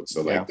 episodes.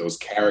 So Yeah. like those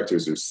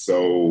characters are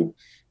so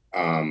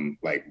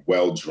like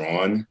well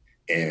drawn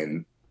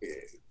and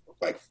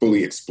like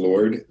fully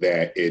explored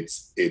that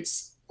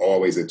it's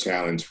always a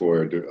challenge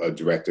for a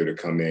director to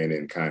come in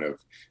and kind of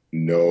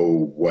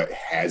know what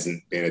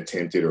hasn't been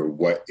attempted or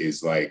what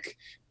is like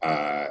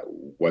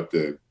what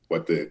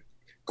the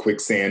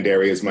quicksand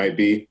areas might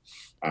be,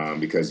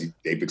 because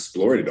they've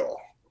explored it all.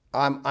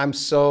 I'm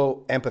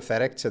so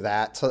empathetic to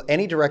that. So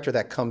any director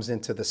that comes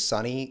into the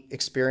Sunny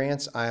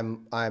experience,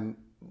 and I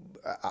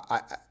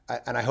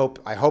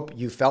hope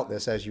you felt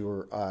this as you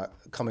were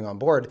coming on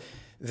board,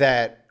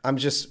 that I'm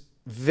just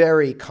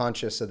very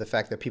conscious of the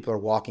fact that people are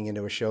walking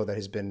into a show that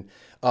has been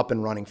up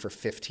and running for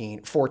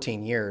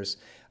 14 years,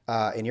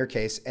 in your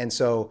case. And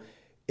so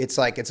it's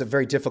like, it's a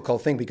very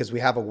difficult thing because we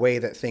have a way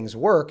that things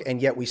work,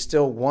 and yet we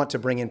still want to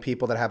bring in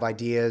people that have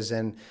ideas,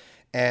 and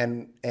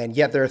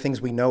yet there are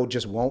things we know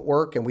just won't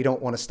work, and we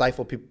don't want to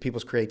stifle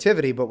people's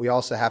creativity, but we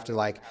also have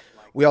to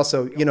we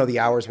also, the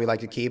hours we like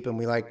to keep, and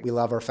we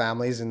love our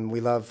families, and we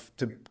love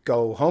to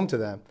go home to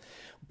them.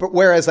 But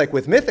whereas like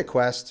with Mythic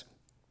Quest,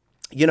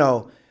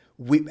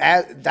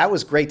 that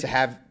was great to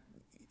have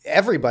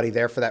everybody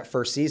there for that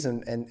first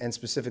season, and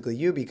specifically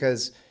you,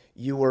 because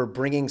you were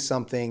bringing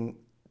something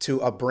to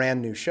a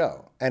brand new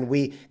show. And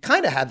we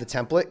kind of had the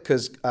template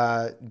because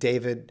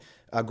David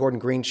Gordon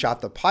Green shot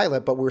the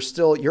pilot, but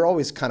you're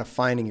always kind of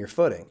finding your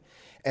footing.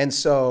 And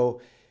so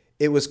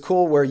it was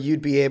cool where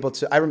you'd be able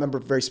to, I remember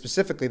very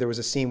specifically, there was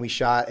a scene we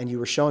shot and you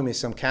were showing me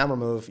some camera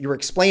move. You were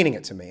explaining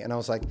it to me. And I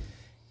was like,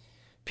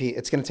 Pete,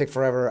 it's going to take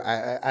forever.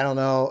 I don't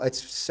know. It's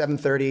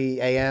 7:30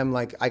 a.m.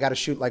 Like I got to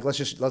shoot, like, let's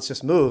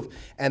just move.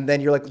 And then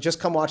you're like,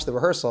 just come watch the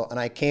rehearsal. And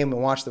I came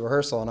and watched the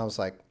rehearsal and I was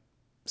like,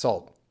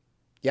 sold.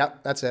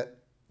 Yep. That's it.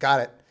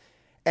 Got it.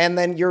 And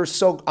then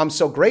I'm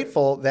so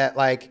grateful that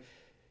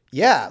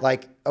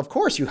of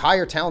course you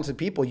hire talented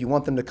people. You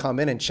want them to come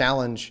in and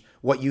challenge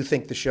what you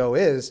think the show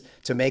is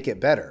to make it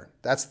better.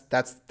 That's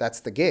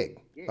the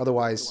gig.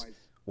 Otherwise,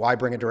 why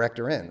bring a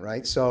director in,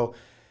 right? So,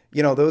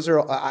 those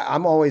are,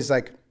 I'm always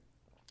like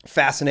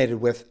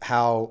fascinated with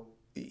how,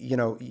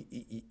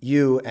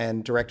 you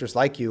and directors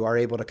like you are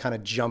able to kind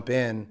of jump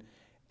in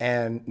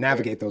and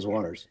navigate those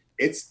waters.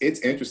 It's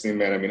interesting,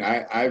 man. I mean,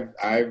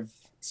 I've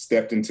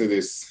stepped into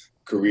this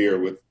career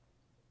with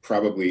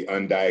probably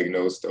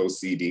undiagnosed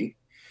OCD.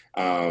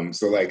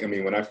 So like, I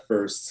mean, when I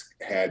first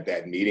had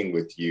that meeting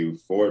with you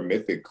for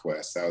Mythic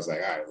Quest, I was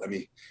like, all right, let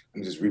me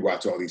just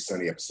rewatch all these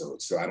Sunny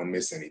episodes so I don't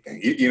miss anything.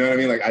 You know what I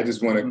mean? Like, I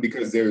just want to,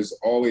 because there's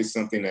always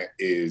something that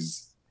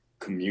is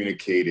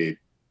communicated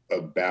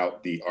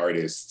about the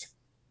artist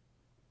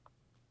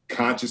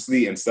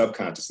consciously and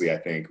subconsciously, I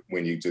think,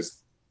 when you just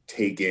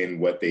take in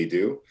what they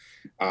do.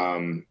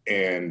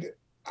 And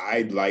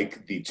I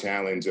like the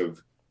challenge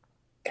of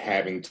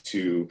having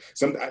to,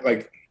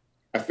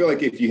 I feel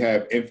like if you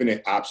have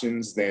infinite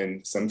options,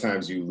 then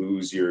sometimes you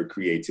lose your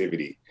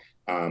creativity.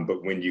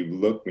 But when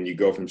you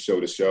go from show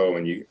to show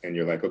and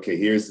you're like, okay,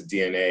 here's the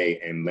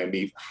DNA and let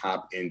me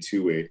hop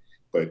into it,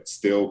 but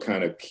still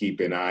kind of keep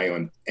an eye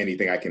on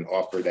anything I can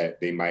offer that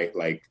they might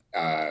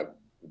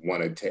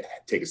want to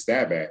take a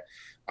stab at.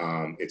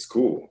 It's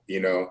cool.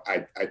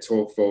 I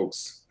told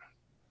folks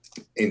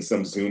in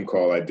some Zoom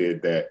call I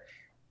did that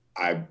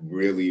I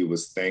really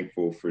was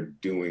thankful for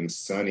doing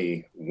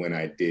Sunny when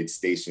I did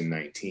Station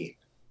 19.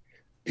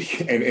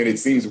 And it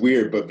seems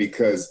weird, but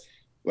because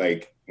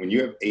like when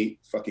you have 8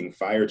 fucking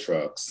fire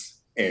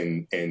trucks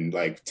and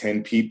like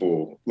 10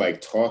 people like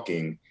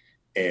talking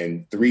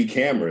and 3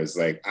 cameras,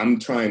 like I'm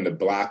trying to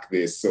block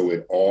this so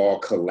it all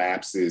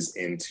collapses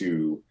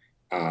into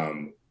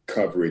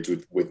coverage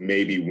with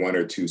maybe 1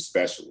 or 2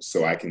 specials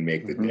so I can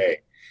make the day.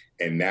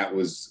 And that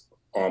was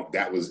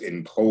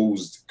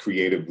imposed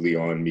creatively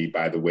on me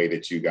by the way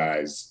that you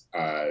guys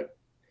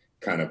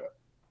kind of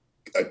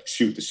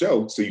shoot the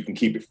show so you can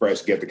keep it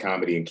fresh, get the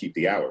comedy, and keep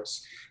the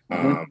hours.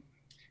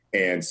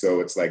 And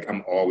so it's like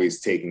I'm always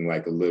taking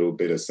like a little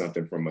bit of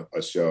something from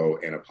a show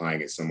and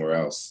applying it somewhere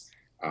else.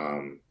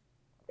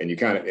 And you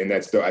kind of, and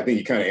that's, I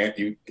think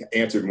you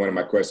answered one of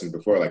my questions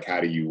before, like how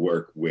do you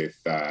work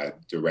with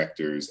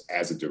directors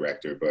as a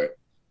director? But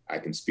I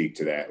can speak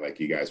to that. Like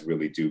you guys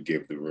really do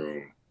give the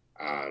room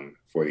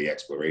for the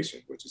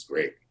exploration, which is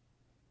great.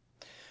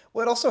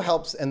 Well, it also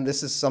helps, and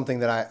this is something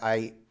that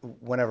I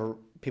whenever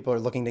people are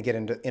looking to get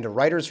into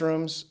writers'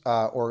 rooms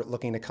or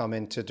looking to come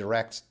into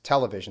direct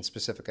television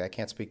specifically, I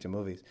can't speak to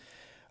movies,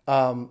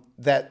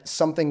 that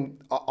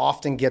something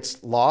often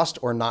gets lost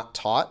or not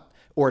taught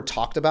or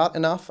talked about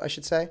enough, I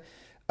should say,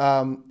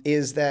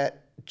 is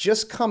that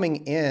just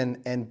coming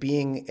in and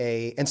being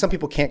and some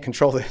people can't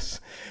control this,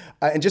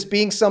 and just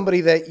being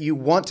somebody that you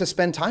want to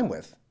spend time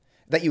with,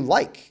 that you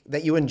like,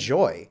 that you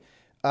enjoy,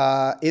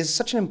 is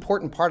such an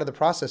important part of the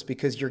process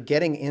because you're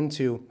getting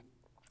into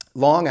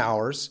long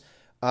hours,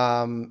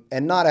 and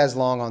not as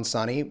long on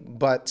Sunny,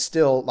 but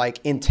still like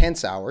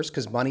intense hours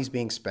because money's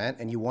being spent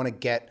and you want to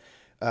get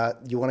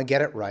You want to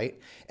get it right.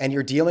 And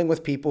you're dealing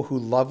with people who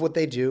love what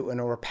they do and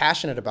are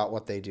passionate about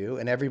what they do.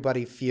 And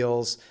everybody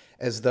feels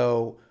as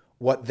though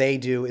what they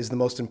do is the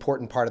most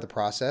important part of the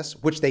process,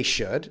 which they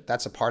should.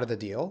 That's a part of the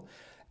deal.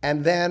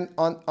 And then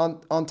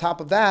on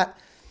top of that,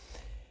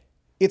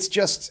 it's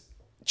just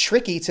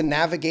tricky to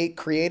navigate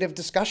creative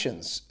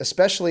discussions,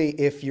 especially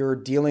if you're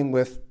dealing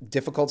with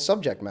difficult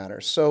subject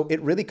matters. So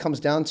it really comes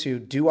down to,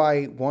 do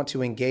I want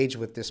to engage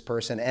with this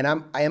person? And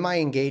am I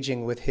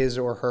engaging with his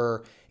or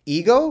her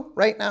ego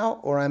right now,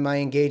 or am I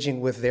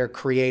engaging with their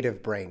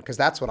creative brain? Because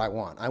that's what I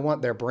want. I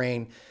want their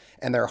brain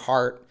and their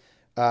heart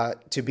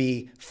to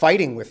be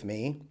fighting with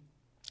me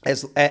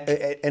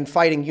and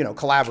fighting,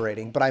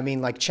 collaborating, but I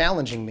mean like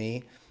challenging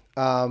me.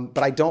 But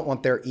I don't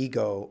want their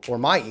ego, or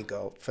my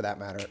ego for that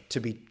matter, to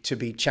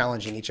be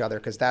challenging each other,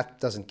 because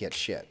that doesn't get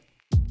shit.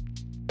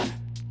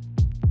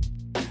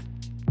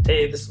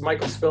 Hey, this is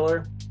Michael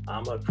Spiller.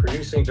 I'm a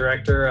producing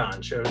director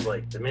on shows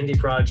like The Mindy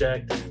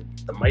Project and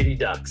The Mighty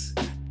Ducks.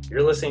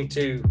 You're listening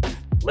to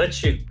Let's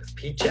Shoot with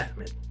Pete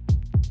Chapman.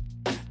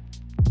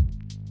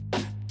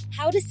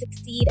 How to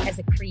Succeed as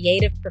a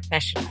Creative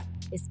Professional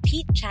is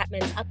Pete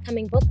Chapman's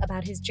upcoming book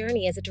about his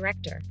journey as a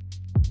director.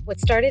 What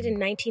started in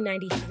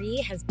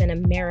 1993 has been a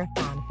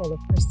marathon full of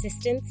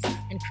persistence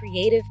and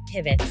creative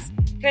pivots,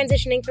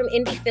 transitioning from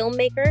indie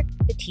filmmaker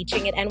to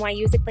teaching at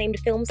NYU's acclaimed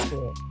film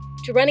school,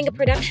 to running a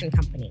production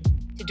company,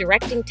 to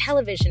directing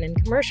television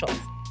and commercials,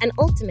 and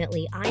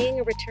ultimately eyeing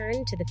a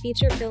return to the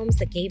feature films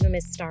that gave him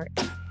his start.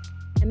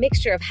 A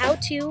mixture of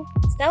how-to,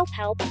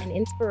 self-help, and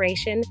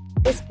inspiration,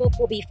 this book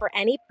will be for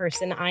any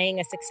person eyeing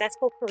a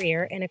successful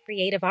career in a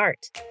creative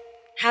art.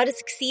 How to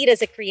Succeed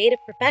as a Creative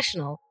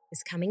Professional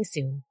is coming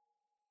soon.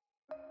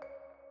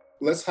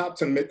 Let's hop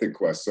to Mythic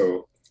Quest.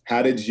 So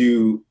how did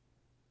you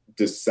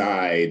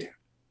decide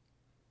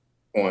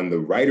on the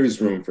writer's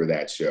room for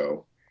that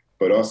show,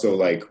 but also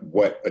like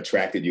what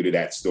attracted you to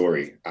that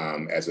story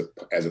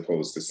as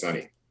opposed to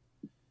Sunny?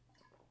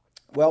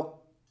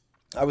 Well,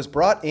 I was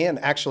brought in,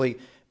 actually,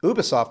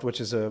 Ubisoft,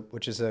 which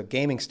is a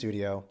gaming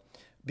studio,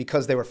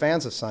 because they were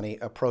fans of Sunny,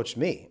 approached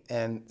me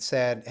and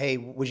said, "Hey,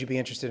 would you be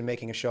interested in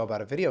making a show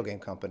about a video game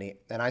company?"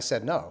 And I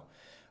said no,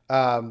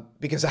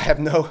 because I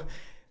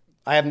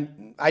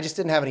just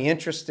didn't have any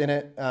interest in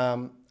it.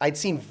 I'd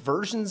seen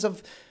versions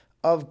of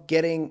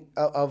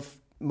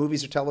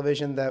movies or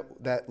television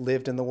that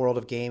lived in the world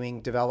of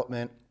gaming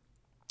development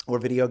or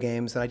video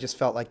games, and I just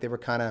felt like they were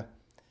kind of,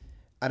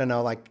 I don't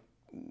know, like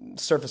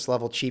surface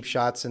level cheap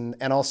shots, and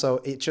also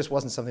it just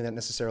wasn't something that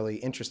necessarily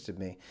interested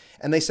me.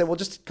 And they said, "Well,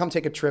 just come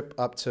take a trip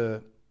up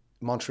to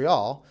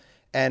Montreal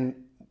and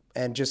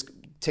just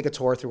take a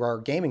tour through our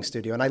gaming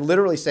studio." And I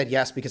literally said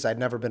yes, because I'd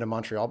never been to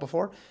Montreal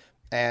before,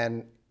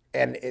 and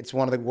it's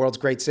one of the world's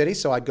great cities,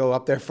 so I'd go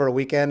up there for a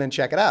weekend and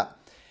check it out.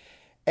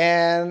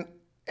 And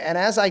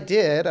as I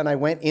did, and I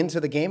went into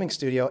the gaming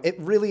studio, it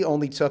really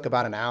only took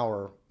about an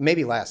hour,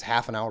 maybe less,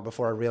 half an hour,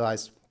 before I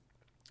realized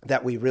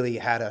that we really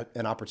had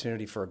an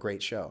opportunity for a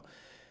great show.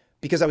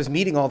 Because I was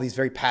meeting all these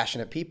very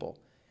passionate people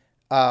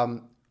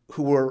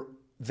who were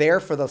there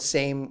for the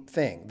same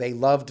thing. They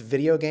loved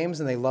video games,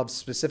 and they loved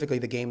specifically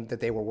the game that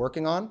they were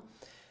working on.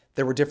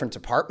 There were different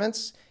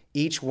departments,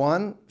 each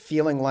one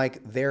feeling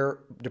like their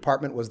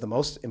department was the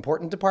most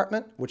important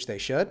department, which they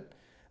should,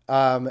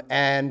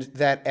 and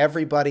that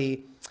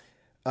everybody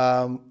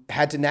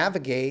had to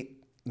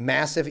navigate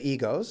massive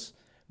egos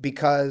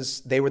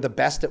because they were the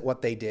best at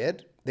what they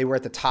did. They were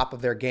at the top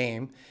of their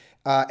game,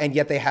 and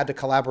yet they had to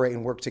collaborate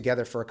and work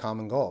together for a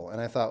common goal.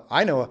 And I thought,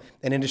 I know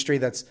an industry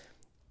that's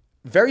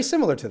very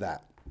similar to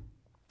that,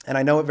 and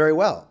I know it very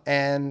well.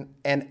 And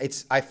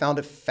I found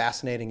it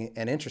fascinating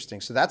and interesting.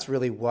 So that's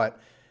really what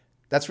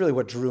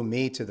drew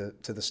me to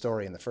the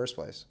story in the first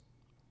place.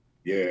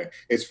 Yeah,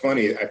 it's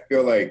funny. I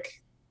feel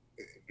like,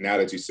 now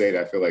that you say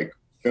that, I feel like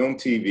film,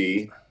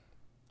 TV,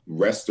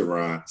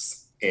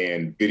 restaurants,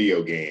 and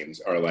video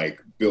games are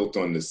like built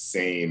on the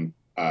same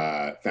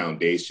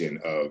foundation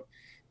of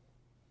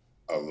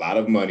a lot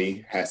of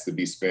money has to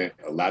be spent,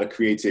 a lot of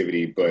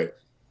creativity, but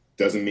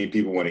doesn't mean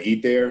people want to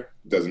eat there,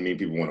 doesn't mean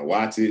people want to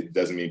watch it,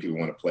 doesn't mean people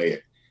want to play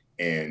it.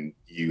 And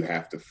you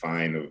have to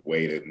find a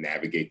way to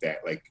navigate that.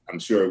 Like, I'm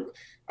sure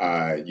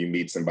you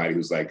meet somebody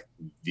who's like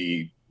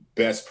the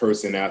best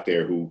person out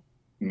there who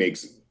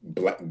makes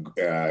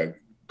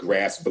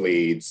grass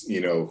blades,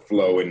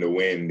 flow in the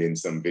wind in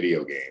some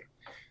video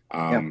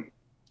game.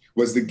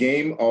 Was the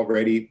game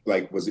already,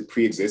 was it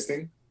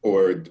pre-existing,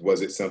 or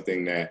was it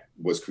something that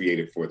was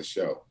created for the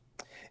show?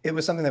 It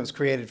was something that was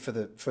created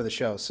for the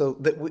show. So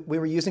we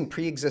were using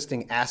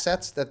pre-existing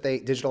assets,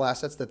 digital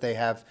assets that they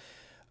have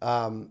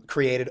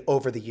created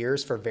over the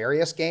years for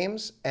various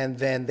games. And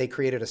then they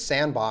created a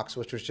sandbox,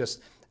 which was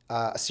just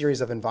a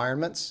series of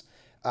environments.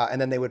 And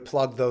then they would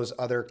plug those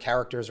other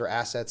characters or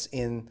assets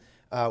in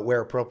where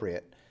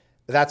appropriate.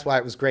 That's why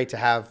it was great to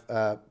have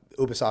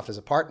Ubisoft as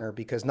a partner,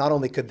 because not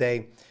only could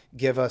they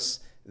give us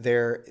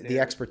the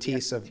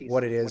expertise of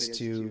what it is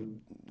to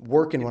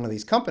work in one of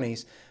these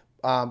companies,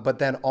 but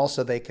then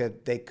also they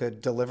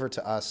could deliver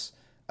to us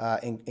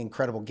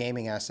incredible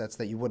gaming assets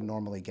that you wouldn't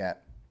normally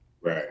get.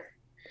 Right.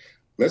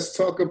 let's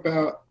talk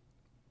about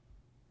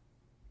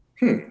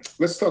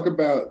let's talk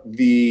about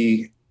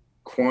the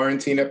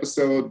quarantine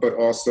episode, but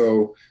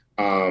also,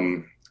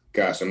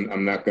 gosh,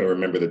 I'm not going to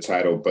remember the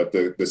title, but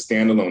the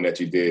standalone that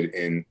you did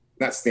in,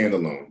 not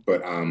standalone,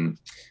 but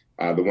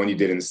the one you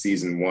did in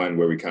season 1,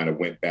 where we kind of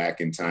went back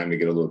in time to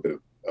get a little bit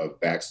of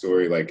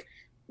backstory. Like,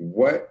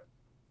 what?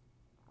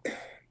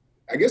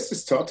 I guess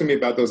just talk to me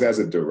about those as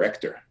a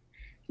director.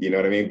 You know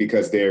what I mean?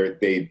 Because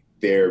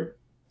they're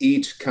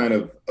each kind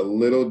of a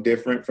little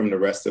different from the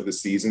rest of the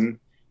season,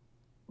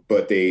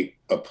 but they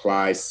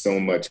apply so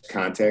much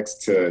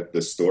context to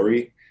the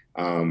story.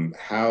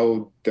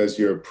 How does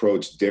your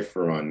approach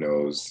differ on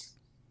those,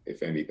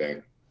 if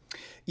anything?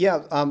 Yeah,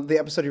 the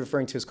episode you're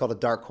referring to is called A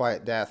Dark,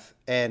 Quiet Death.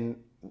 And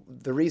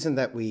the reason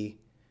that we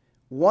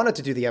wanted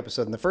to do the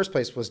episode in the first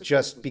place was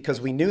just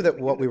because we knew that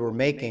what we were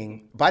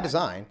making, by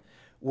design,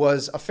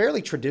 was a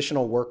fairly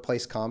traditional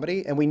workplace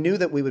comedy. And we knew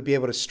that we would be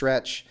able to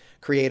stretch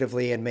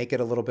creatively and make it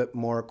a little bit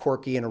more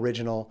quirky and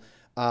original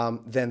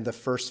than the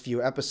first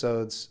few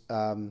episodes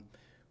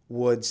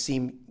would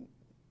seem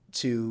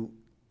to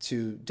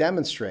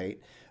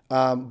demonstrate.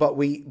 But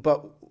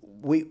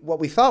what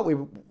we thought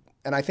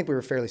and I think we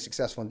were fairly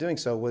successful in doing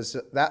so, was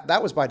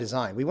that was by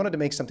design. We wanted to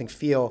make something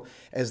feel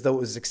as though it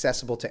was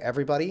accessible to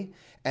everybody,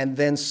 and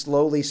then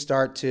slowly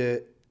start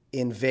to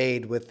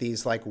invade with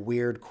these like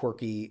weird,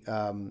 quirky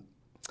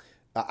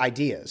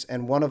ideas.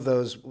 And one of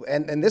those,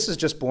 and this is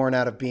just born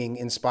out of being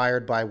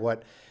inspired by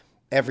what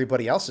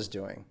everybody else is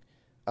doing.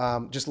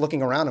 Just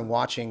looking around and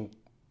watching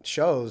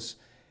shows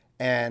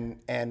and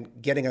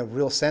getting a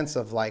real sense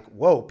of like,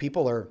 whoa,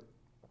 people are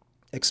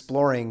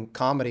exploring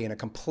comedy in a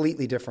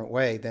completely different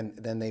way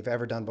than they've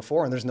ever done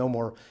before. And there's no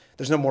more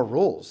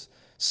rules.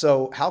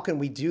 So how can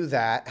we do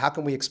that? How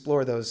can we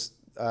explore those,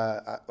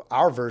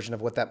 our version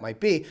of what that might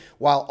be,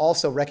 while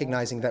also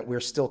recognizing that we're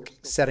still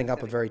setting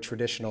up a very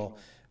traditional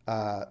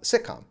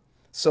sitcom?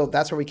 So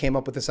that's where we came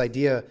up with this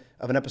idea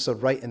of an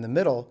episode right in the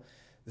middle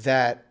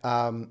that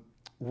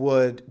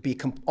would be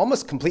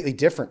almost completely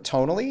different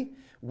tonally,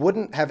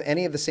 wouldn't have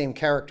any of the same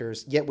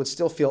characters, yet would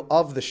still feel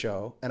of the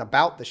show and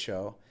about the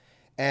show,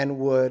 and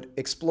would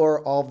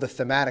explore all of the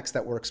thematics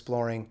that we're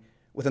exploring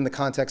within the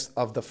context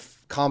of the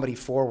comedy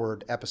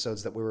forward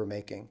episodes that we were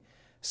making,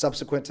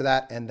 subsequent to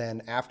that and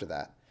then after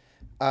that.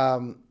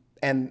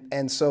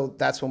 And so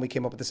that's when we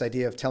came up with this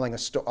idea of telling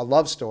a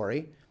love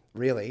story,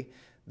 really,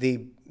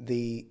 the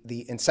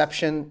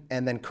inception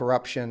and then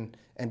corruption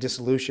and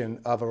dissolution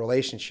of a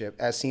relationship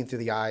as seen through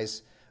the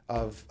eyes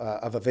of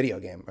a video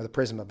game, or the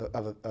prism of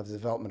the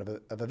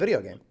development of a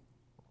video game.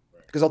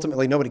 Because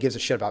ultimately nobody gives a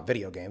shit about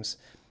video games.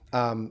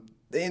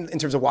 In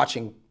terms of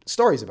watching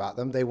stories about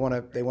them, they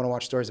want to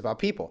watch stories about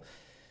people.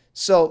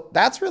 So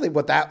that's really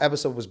what that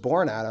episode was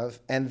born out of.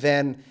 And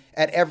then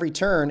at every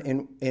turn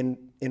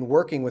in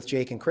working with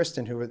Jake and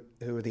Kristen, who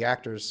were the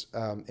actors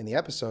in the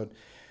episode,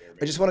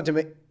 I just wanted to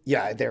make,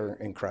 yeah, they were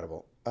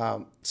incredible.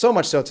 So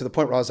much so to the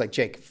point where I was like,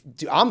 Jake,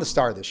 dude, I'm the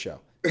star of this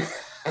show. You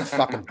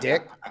fucking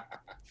dick.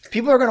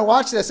 People are going to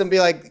watch this and be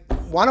like,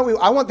 why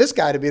don't I want this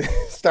guy to be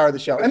the star of the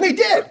show. And they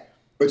did.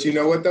 But you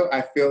know what though?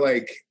 I feel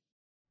like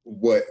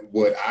what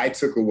I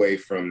took away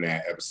from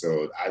that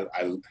episode,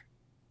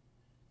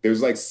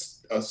 there's like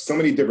so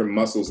many different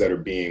muscles that are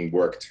being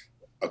worked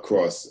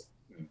across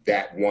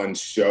that one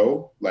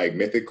show, like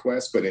Mythic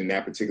Quest, but in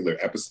that particular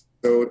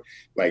episode,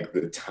 like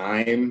the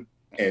time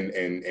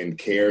and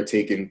care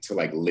taken to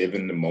like live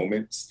in the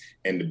moments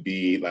and to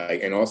be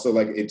like, and also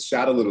like it's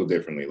shot a little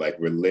differently. Like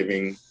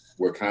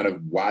we're kind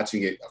of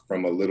watching it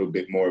from a little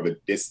bit more of a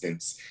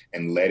distance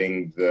and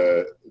letting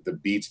the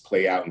beats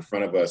play out in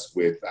front of us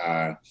with,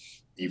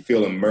 you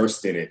feel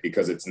immersed in it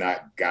because it's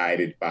not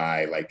guided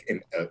by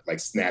like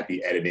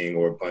snappy editing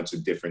or a bunch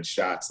of different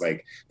shots.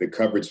 Like the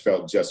coverage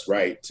felt just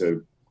right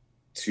to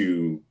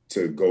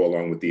go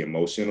along with the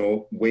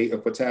emotional weight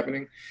of what's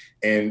happening.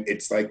 And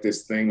it's like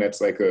this thing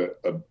that's like a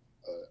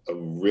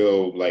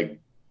real like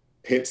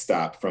pit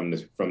stop from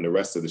the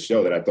rest of the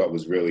show that I thought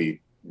was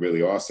really,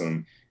 really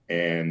awesome.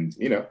 And,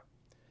 you know,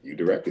 you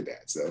directed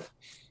that. So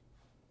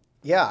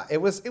yeah, it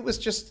was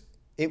just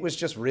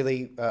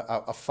really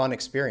a fun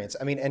experience.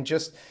 I mean, and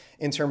just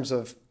in terms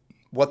of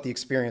what the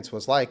experience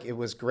was like, it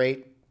was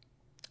great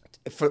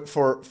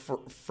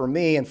for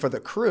me and for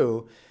the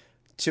crew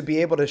to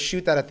be able to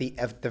shoot that at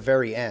the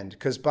very end.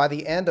 Because by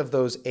the end of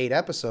those 8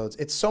 episodes,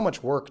 it's so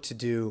much work to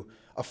do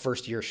a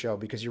first year show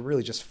because you're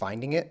really just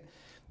finding it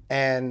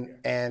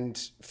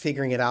and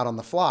figuring it out on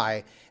the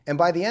fly. And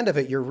by the end of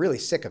it, you're really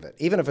sick of it.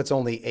 Even if it's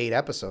only 8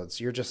 episodes,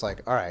 you're just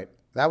like, all right,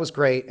 that was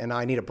great, and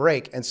I need a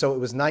break. And so it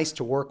was nice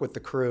to work with the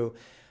crew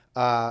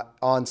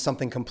on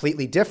something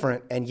completely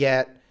different, and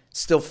yet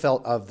still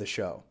felt of the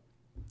show.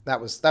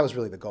 That was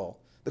really the goal.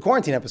 The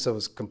quarantine episode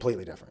was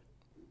completely different.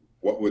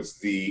 What was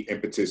the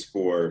impetus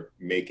for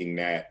making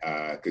that?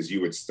 Because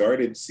you had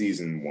started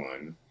season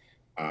 1.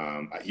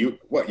 You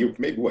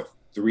maybe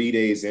 3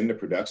 days into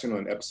production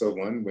on episode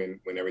 1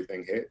 when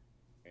everything hit.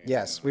 And,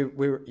 yes, we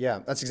were. Yeah,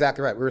 that's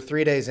exactly right. We were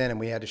 3 days in, and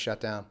we had to shut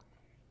down.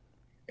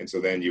 And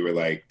so then you were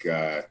like,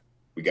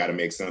 we got to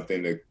make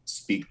something to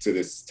speak to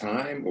this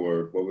time,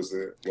 or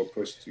what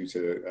pushed you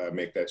to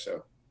make that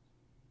show?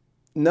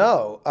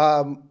 No,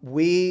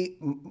 we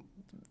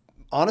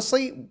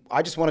honestly,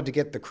 I just wanted to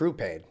get the crew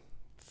paid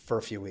for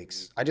a few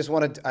weeks. I just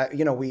wanted,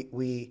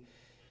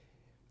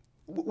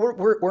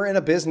 we're in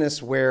a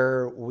business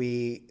where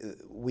we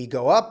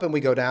go up and we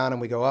go down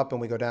and we go up and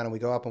we go down and we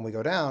go up and we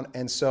go down.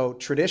 And so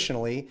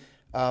traditionally,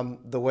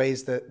 the way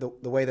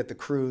that the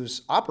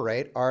crews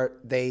operate are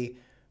they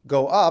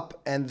go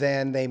up and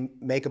then they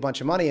make a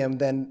bunch of money and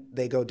then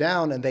they go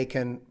down and they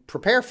can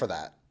prepare for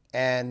that.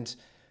 And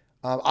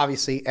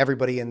obviously,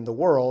 everybody in the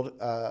world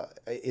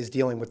is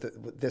dealing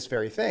with this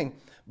very thing.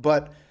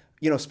 But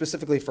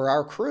specifically for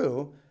our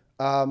crew,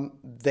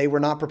 they were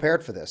not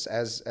prepared for this,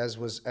 as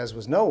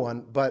was no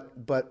one.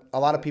 But a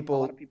lot of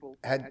people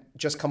had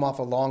just come off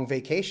a long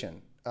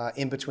vacation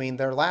in between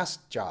their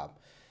last job,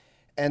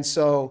 and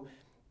so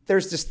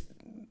there's this.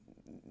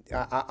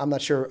 I'm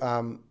not sure,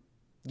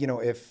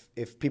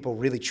 if people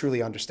really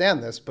truly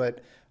understand this,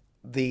 but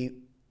the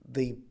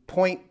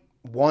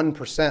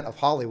 0.1% of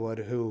Hollywood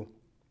who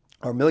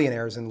are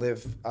millionaires and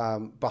live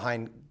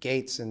behind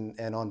gates and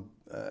on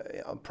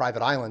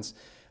private islands.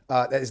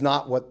 That is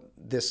not what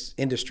this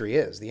industry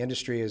is. The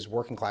industry is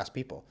working class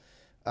people.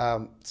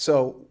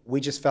 So we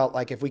just felt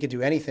like if we could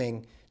do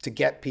anything to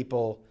get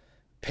people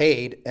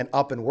paid and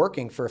up and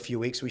working for a few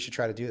weeks, we should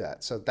try to do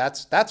that. So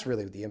that's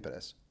really the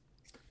impetus.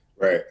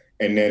 Right.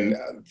 And then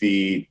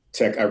the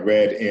tech, I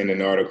read in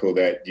an article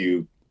that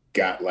you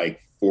got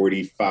like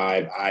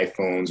 45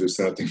 iPhones or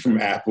something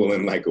from Apple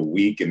in like a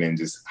week and then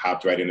just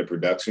hopped right into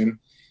production.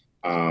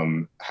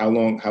 How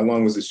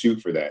long was the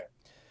shoot for that?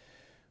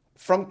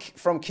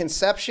 From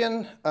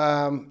conception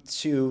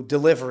to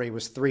delivery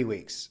was 3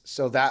 weeks.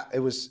 So that it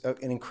was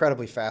an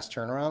incredibly fast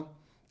turnaround.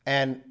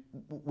 And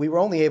we were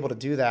only able to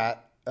do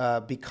that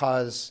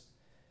because,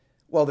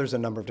 well, there's a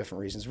number of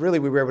different reasons. Really,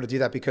 we were able to do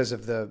that because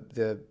of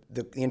the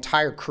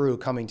entire crew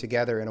coming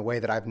together in a way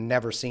that I've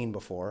never seen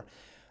before.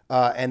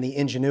 And the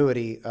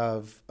ingenuity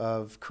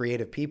of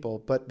creative people.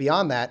 But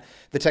beyond that,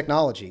 the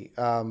technology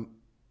and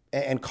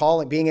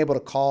being able to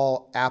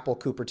call Apple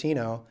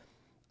Cupertino,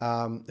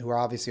 who are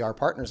obviously our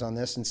partners on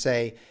this, and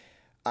say,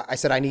 I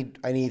said, I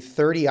need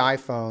 30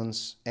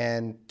 iPhones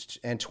and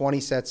 20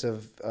 sets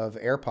of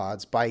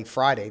AirPods by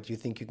Friday. Do you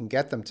think you can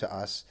get them to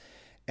us?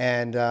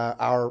 And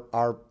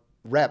our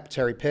rep,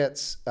 Terry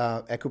Pitts,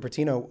 at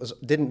Cupertino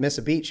didn't miss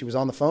a beat. She was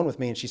on the phone with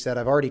me and she said,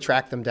 I've already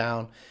tracked them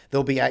down.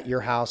 They'll be at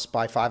your house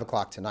by 5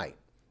 o'clock tonight.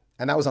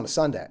 And that was on a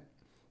Sunday.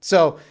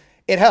 So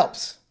it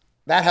helps.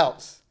 That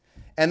helps.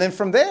 And then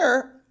from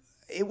there,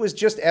 it was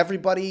just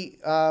everybody,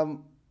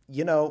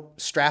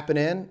 strapping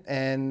in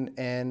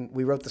and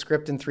we wrote the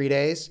script in 3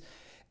 days.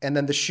 And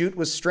then the shoot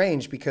was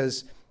strange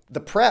because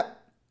the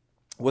prep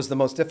was the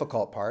most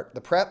difficult part.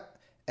 The prep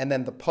and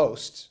then the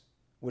post,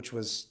 which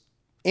was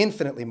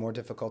infinitely more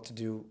difficult to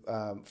do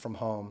from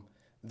home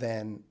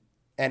than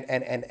and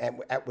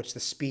at which the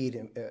speed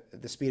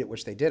at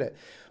which they did it.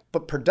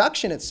 But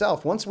production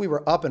itself, once we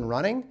were up and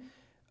running,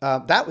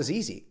 that was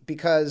easy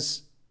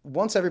because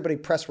once everybody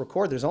pressed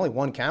record, there's only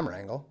one camera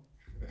angle,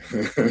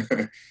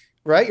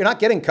 right? You're not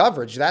getting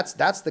coverage.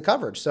 That's the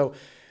coverage. So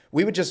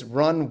we would just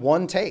run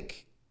one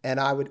take, and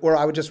I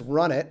would just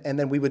run it, and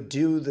then we would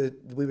do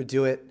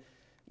it,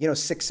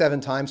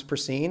 6-7 times per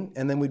scene,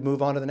 and then we'd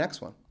move on to the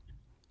next one.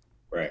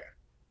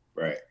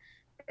 Right.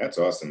 That's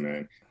awesome,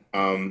 man.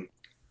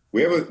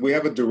 We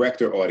have a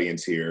director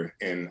audience here,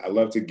 and I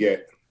love to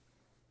get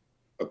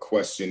a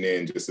question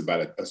in just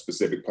about a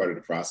specific part of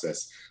the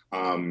process.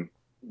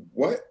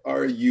 What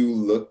are you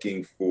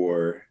looking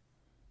for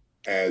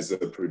as a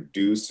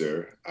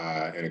producer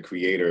and a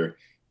creator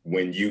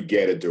when you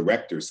get a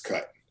director's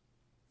cut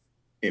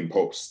in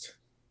post?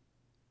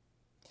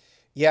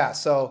 Yeah.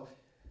 So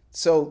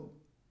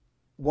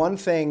one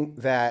thing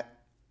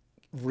that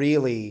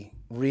really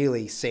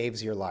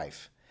saves your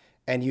life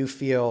and you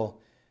feel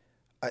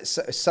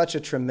such a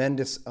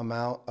tremendous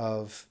amount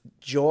of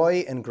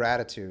joy and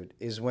gratitude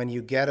is when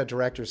you get a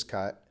director's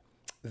cut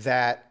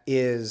that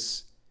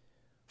is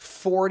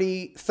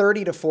 30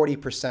 to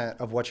 40%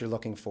 of what you're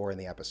looking for in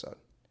the episode.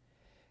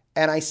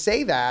 And I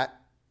say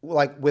that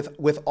like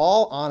with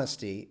all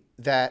honesty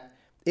that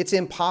it's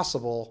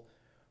impossible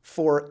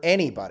for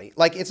anybody.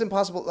 Like it's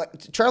impossible.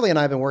 Like Charlie and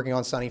I have been working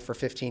on Sunny for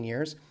 15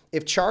 years.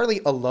 If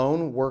Charlie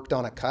alone worked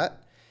on a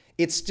cut,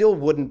 it still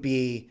wouldn't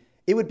be,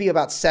 it would be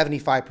about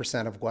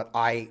 75% of what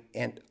I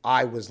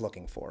was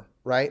looking for,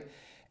 right?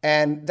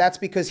 And that's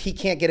because he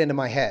can't get into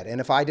my head. And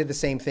if I did the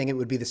same thing, it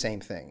would be the same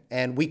thing.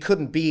 And we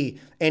couldn't be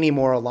any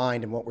more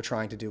aligned in what we're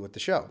trying to do with the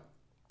show.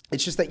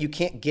 It's just that you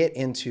can't get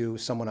into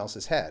someone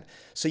else's head.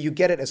 So you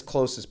get it as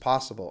close as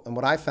possible. And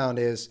what I found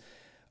is,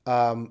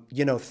 30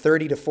 to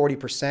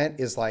 40%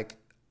 is like,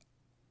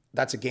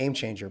 that's a game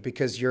changer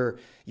because you're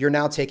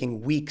now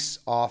taking weeks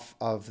off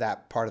of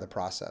that part of the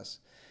process.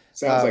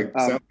 Sounds like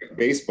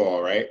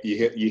baseball, right? You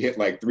hit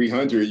like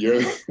 300,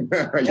 you're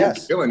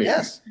yes, killing it.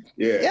 Yes.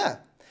 Yeah. Yeah.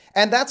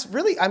 And that's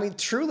really, I mean,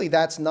 truly,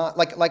 that's not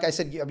like I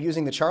said, I'm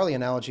using the Charlie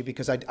analogy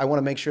because I want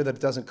to make sure that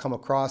it doesn't come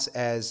across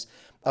as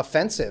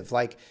offensive.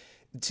 Like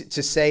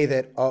to say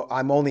that, oh,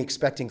 I'm only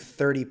expecting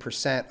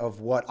 30% of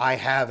what I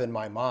have in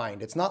my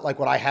mind. It's not like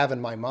what I have in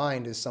my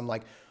mind is some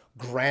like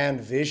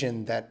grand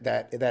vision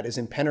that is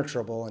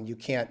impenetrable and you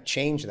can't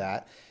change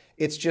that.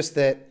 It's just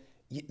that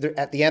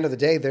at the end of the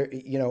day,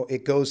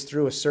 it goes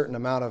through a certain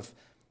amount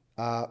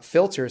of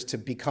filters to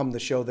become the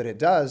show that it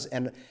does.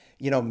 And,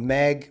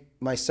 Meg,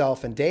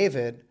 myself, and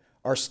David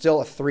are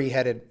still a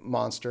three-headed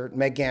monster.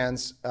 Meg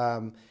Gans,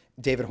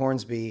 David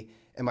Hornsby,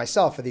 and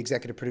myself are the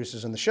executive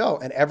producers on the show,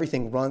 and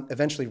everything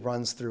eventually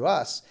runs through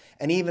us.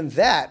 And even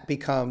that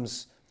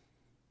becomes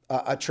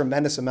a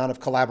tremendous amount of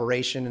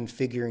collaboration and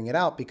figuring it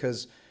out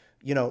because,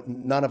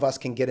 none of us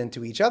can get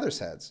into each other's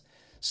heads.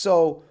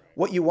 So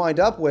what you wind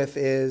up with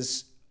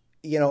is,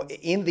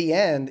 in the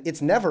end,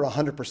 it's never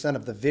 100%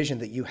 of the vision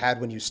that you had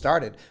when you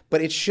started,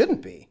 but it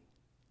shouldn't be.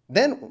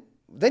 Then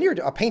you're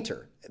a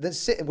painter,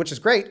 which is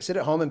great. Sit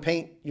at home and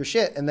paint your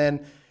shit. And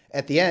then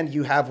at the end,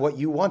 you have what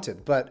you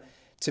wanted. But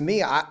to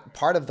me,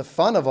 part of the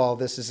fun of all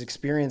this is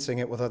experiencing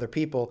it with other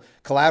people,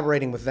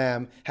 collaborating with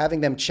them, having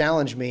them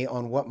challenge me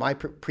on what my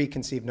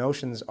preconceived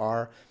notions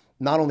are,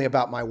 not only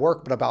about my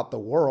work, but about the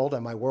world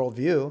and my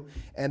worldview,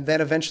 and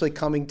then eventually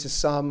coming to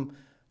some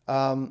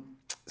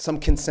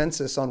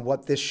consensus on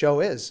what this show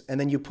is. And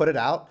then you put it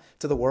out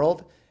to the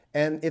world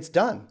and it's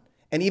done.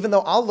 And even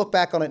though I'll look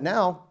back on it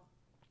now,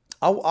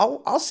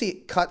 I'll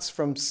see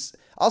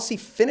I'll see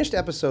finished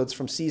episodes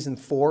from season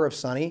 4 of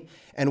Sunny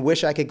and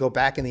wish I could go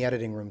back in the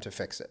editing room to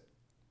fix it.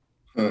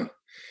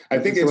 I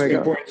think it's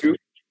important too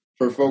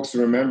for folks to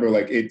remember,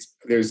 like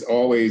there's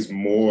always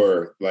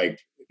more, like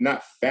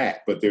not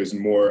fat, but there's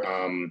more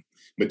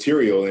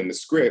material in the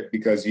script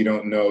because you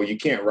don't know, you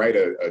can't write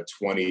a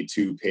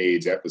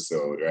 22-page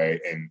episode, right?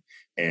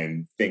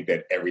 And think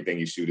that everything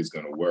you shoot is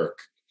going to work.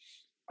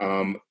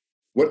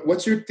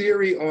 What's your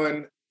theory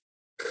on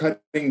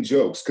cutting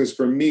jokes? Because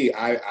for me,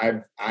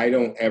 I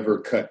don't ever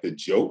cut the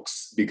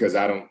jokes because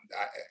I'm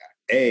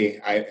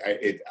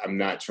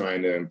not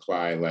trying to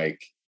imply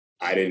like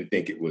I didn't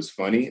think it was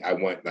funny. I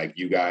want like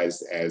you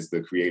guys as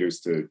the creators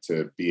to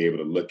be able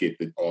to look at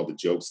all the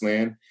jokes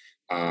land.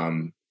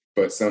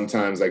 But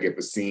sometimes like if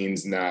a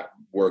scene's not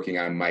working,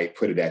 I might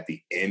put it at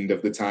the end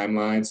of the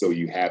timeline so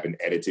you have an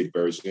edited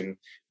version.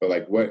 But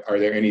like, what are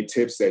there any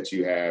tips that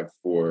you have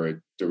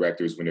for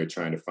directors when they're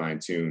trying to fine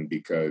tune?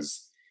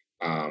 Because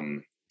you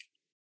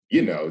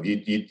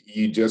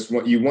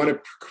want to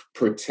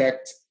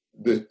protect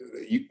the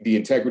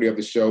integrity of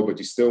the show, but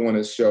you still want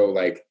to show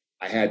like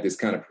I had this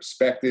kind of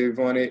perspective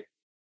on it,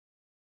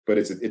 but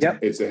it's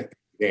a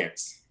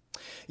dance.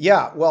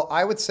 Yeah, well,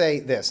 I would say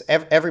this: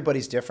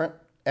 everybody's different.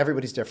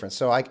 Everybody's different.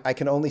 So I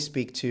can only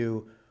speak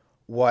to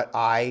what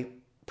I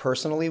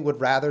personally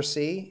would rather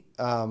see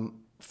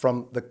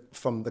from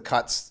the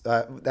cuts.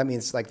 That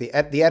means like the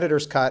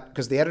editor's cut,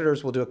 because the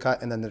editors will do a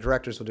cut and then the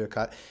directors will do a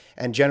cut.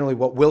 And generally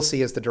what we'll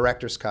see is the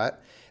director's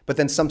cut. But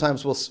then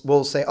sometimes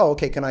we'll say, oh,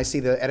 okay, can I see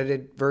the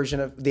edited version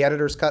of the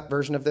editor's cut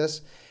version of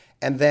this?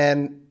 And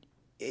then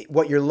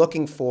what you're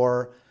looking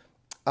for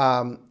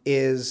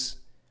is,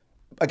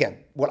 again,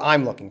 what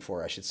I'm looking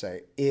for, I should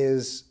say,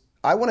 is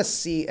I want to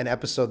see an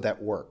episode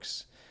that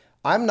works.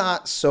 I'm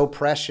not so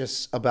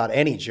precious about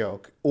any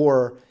joke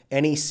or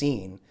any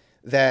scene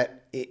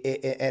that,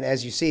 and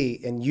as you see,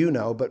 and you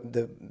know, but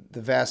the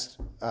vast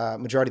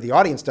majority of the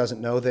audience doesn't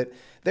know that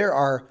there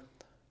are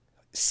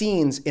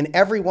scenes in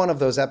every one of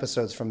those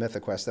episodes from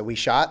Mythic Quest that we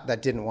shot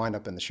that didn't wind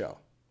up in the show.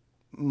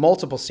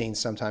 Multiple scenes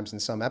sometimes in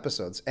some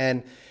episodes.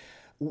 And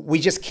we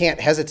just can't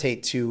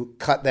hesitate to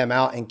cut them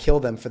out and kill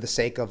them for the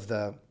sake of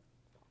the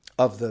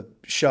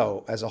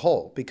show as a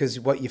whole. Because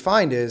what you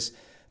find is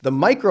the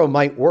micro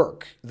might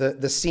work,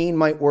 the scene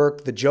might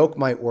work, the joke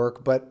might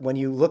work, but when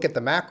you look at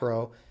the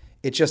macro,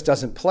 it just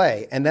doesn't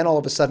play. And then all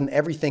of a sudden,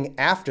 everything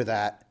after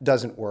that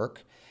doesn't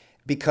work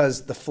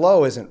because the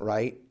flow isn't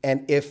right.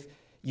 And if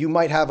you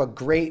might have a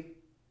great,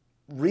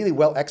 really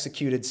well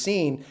executed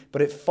scene,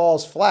 but it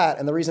falls flat,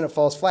 and the reason it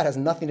falls flat has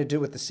nothing to do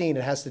with the scene.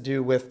 It has to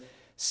do with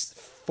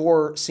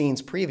 4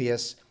 scenes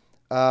previous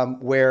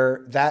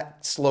where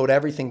that slowed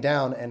everything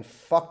down and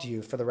fucked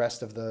you for the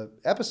rest of the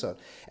episode.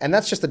 And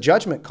that's just a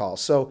judgment call.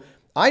 So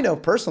I know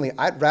personally,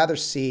 I'd rather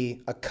see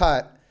a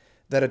cut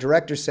that a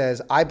director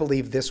says, I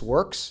believe this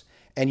works.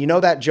 And you know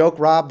that joke,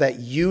 Rob, that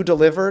you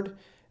delivered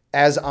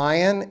as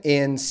Ian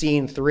in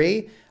scene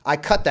 3? I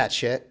cut that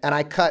shit and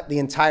I cut the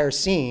entire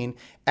scene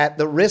at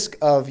the risk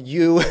of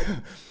you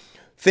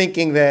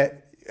thinking that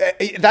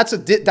that's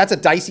a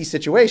dicey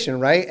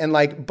situation, right? And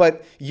like,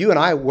 but you and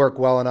I work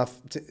well enough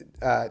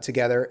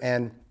together,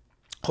 and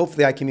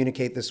hopefully I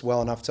communicate this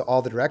well enough to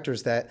all the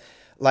directors that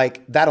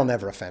like, that'll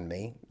never offend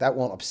me. That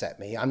won't upset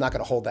me. I'm not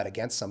going to hold that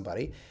against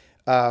somebody.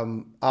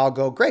 I'll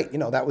go, great.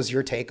 That was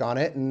your take on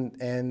it,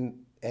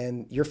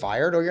 and you're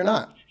fired or you're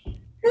not.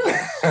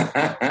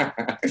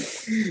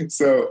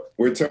 So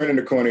we're turning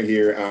the corner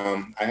here.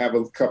 I have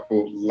a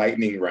couple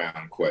lightning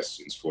round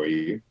questions for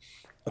you.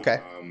 Okay.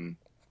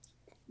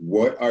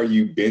 What are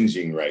you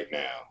binging right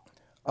now?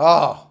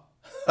 Oh,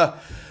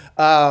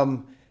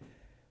 um,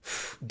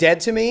 Dead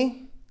to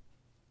Me,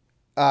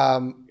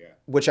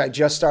 which I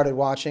just started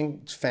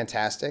watching. It's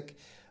fantastic.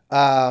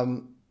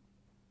 Um,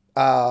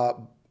 Black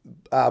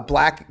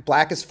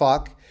as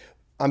Fuck.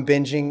 I'm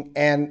binging,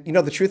 and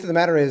the truth of the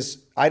matter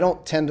is, I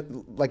don't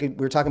tend, like we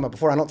were talking about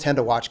before, I don't tend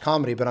to watch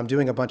comedy, but I'm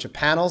doing a bunch of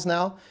panels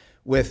now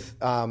with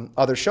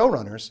other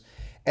showrunners,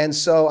 and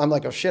so I'm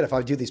like, oh shit, if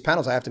I do these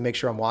panels, I have to make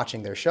sure I'm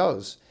watching their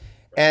shows,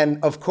 and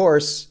of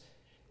course,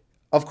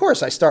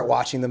 I start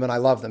watching them and I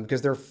love them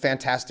because they're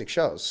fantastic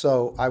shows.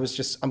 So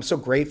I'm so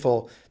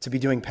grateful to be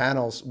doing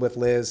panels with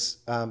Liz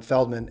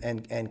Feldman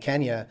and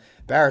Kenya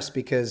Barris,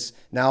 because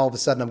now all of a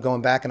sudden I'm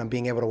going back and I'm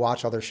being able to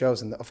watch all their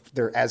shows and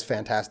they're as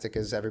fantastic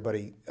as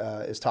everybody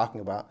is talking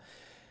about.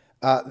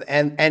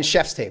 And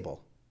Chef's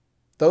Table,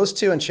 those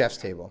two and Chef's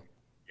Table.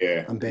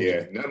 Yeah, I'm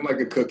binging. nothing like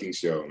a cooking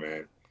show,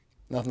 man.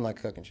 Nothing like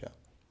a cooking show.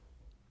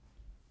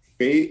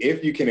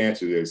 If you can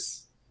answer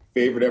this,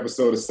 favorite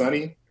episode of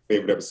Sunny,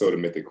 favorite episode of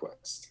Mythic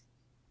Quest?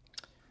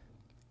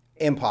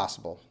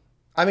 Impossible.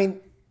 I mean,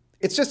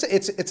 it's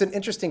an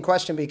interesting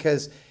question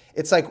because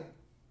it's like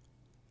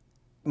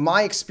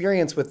my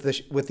experience with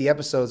the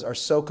episodes are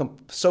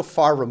so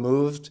far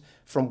removed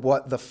from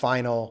what the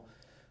final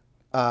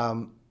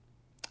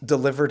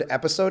delivered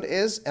episode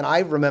is, and I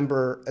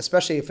remember,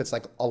 especially if it's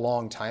like a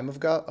long time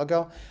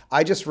ago,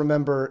 I just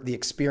remember the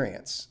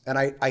experience, and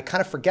I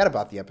kind of forget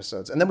about the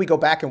episodes, and then we go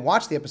back and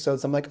watch the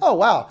episodes. I'm like, oh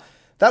wow,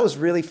 that was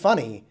really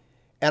funny.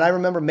 And I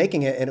remember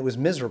making it and it was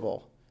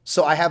miserable.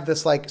 So I have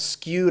this like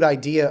skewed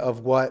idea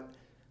of what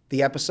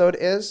the episode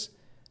is.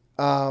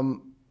 So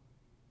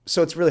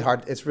it's really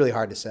hard. It's really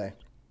hard to say.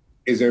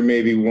 Is there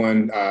maybe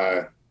one,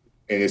 and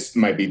this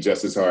might be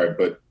just as hard,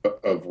 but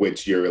of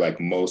which you're like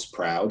most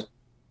proud?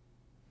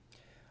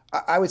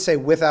 I would say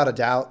without a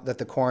doubt that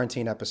the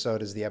quarantine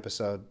episode is the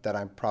episode that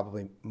I'm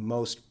probably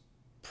most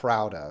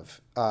proud of.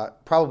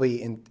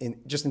 Probably in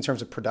just in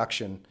terms of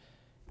production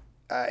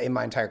in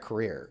my entire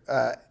career.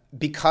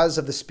 Because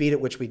of the speed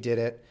at which we did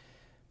it,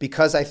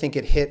 because I think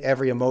it hit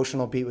every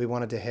emotional beat we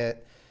wanted to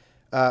hit,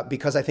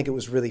 because I think it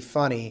was really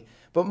funny,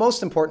 but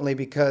most importantly,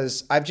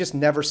 because I've just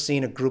never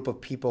seen a group of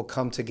people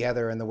come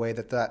together in the way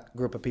that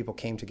group of people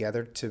came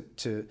together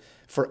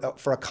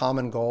for a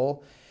common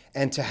goal,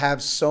 and to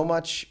have so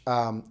much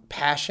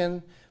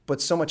passion,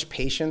 but so much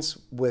patience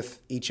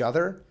with each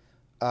other,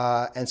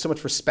 and so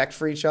much respect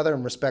for each other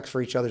and respect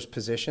for each other's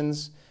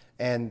positions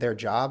and their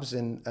jobs.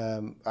 And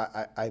I'm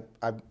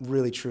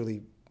really,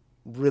 truly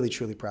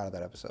proud of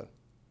that episode.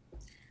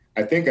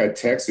 I think I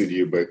texted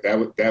you, but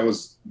that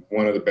was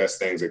one of the best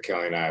things that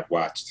Kelly and I have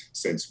watched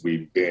since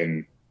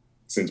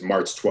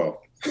March 12th.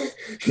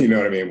 You know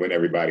what I mean? When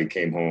everybody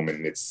came home,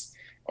 and it's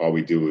all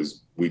we do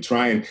is we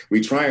try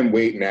and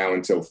wait now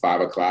until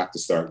 5 o'clock to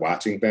start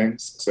watching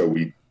things, so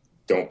we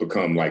don't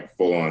become like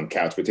full on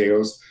couch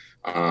potatoes.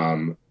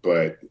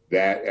 But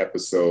that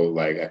episode,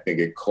 like, I think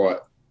it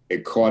caught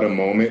a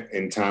moment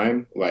in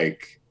time,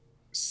 like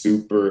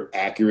super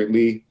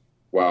accurately,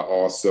 while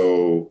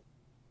also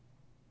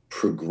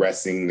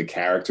progressing the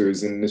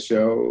characters in the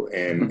show.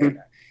 And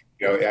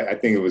I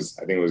think it was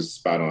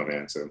spot on,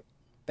 man. So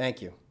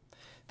thank you.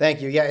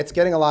 Yeah, it's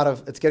getting a lot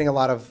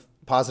of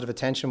positive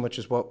attention, which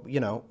is what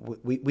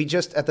we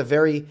just at the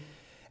very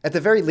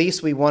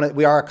least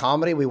we are a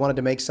comedy. We wanted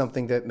to make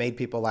something that made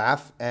people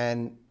laugh,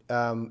 and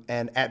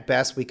at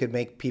best we could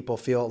make people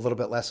feel a little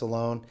bit less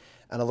alone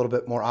and a little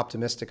bit more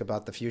optimistic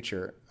about the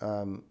future.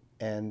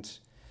 And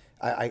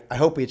I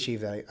hope we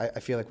achieved that.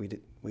 I feel like we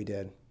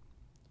did.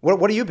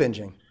 What are you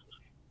binging?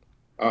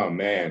 Oh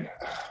man,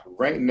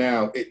 right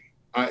now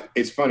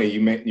it's funny you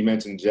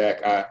mentioned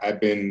Jack. I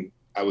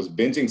was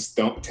binging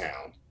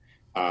Stumptown,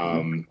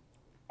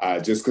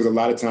 just because a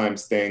lot of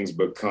times things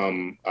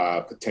become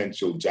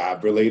potential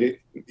job related,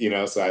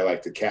 So I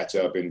like to catch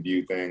up and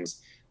view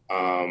things.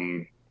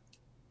 God,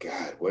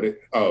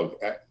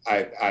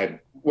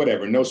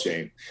 whatever, no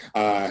shame.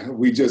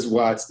 We just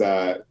watched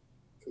the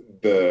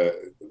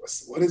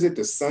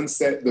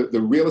Sunset,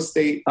 the real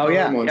estate. Oh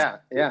yeah.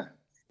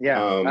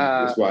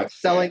 Just watched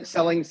selling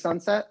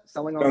Sunset.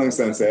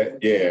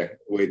 Yeah.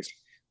 Which,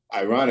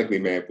 ironically,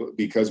 man,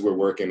 because we're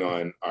working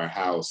on our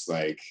house,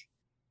 like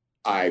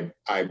I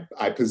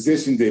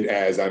positioned it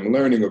as I'm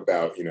learning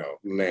about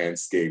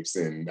landscapes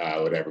and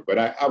whatever. But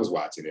I was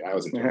watching it. I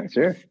was enjoying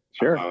it.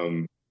 Sure.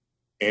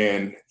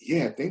 And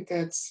yeah, I think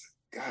that's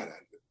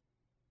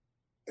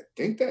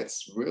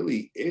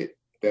really it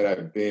that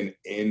I've been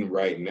in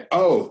right now.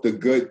 Oh, the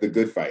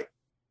good fight.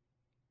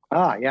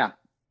 Ah, yeah.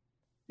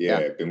 Yeah,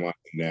 I've been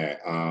watching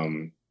that.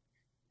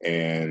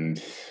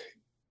 And I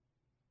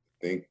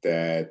think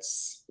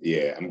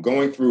I'm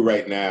going through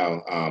right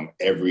now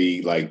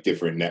every like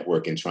different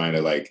network and trying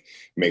to like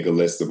make a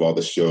list of all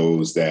the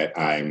shows that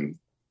I'm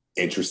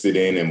interested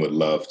in and would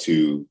love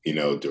to,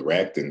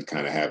 direct, and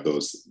kind of have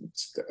those,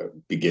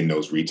 begin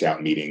those reach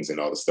out meetings and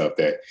all the stuff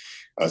that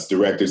us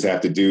directors have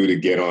to do to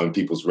get on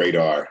people's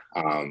radar.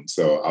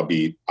 So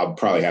I'll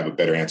probably have a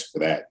better answer for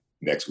that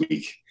next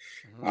week.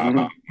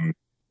 Mm-hmm.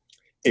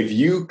 If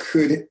you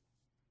could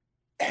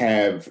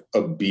have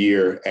a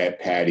beer at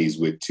Patty's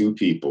with two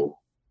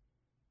people,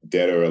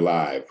 dead or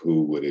alive,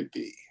 who would it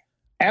be?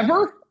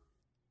 Ever?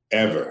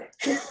 Ever.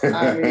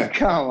 I mean,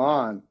 come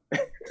on.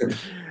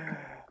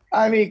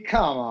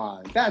 Come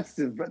on. That's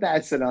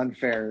an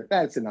unfair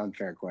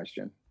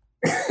question.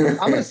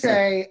 I'll just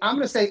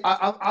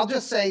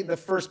say the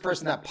first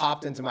person that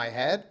popped into my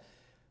head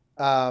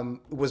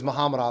was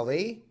Muhammad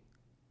Ali.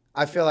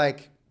 I feel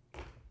like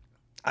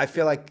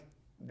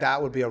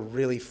that would be a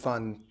really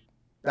fun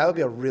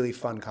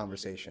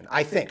conversation.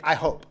 I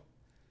hope.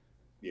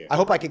 Yeah. I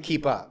hope I could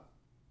keep up.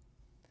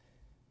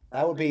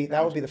 That would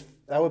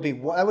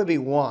be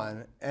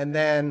one. And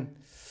then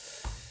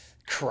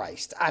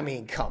Christ, I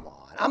mean, come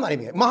on. I'm not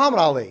even Muhammad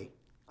Ali.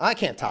 I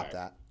can't top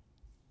that.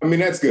 I mean,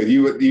 that's good.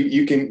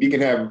 You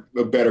can have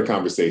a better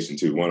conversation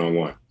too,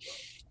 one-on-one.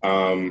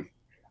 All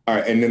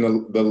right, and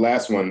then the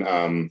last one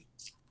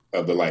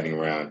of the lightning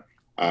round.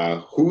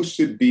 Who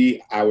should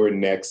be our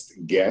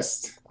next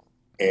guest?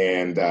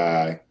 And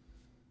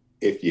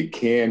if you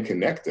can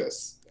connect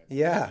us.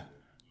 Yeah.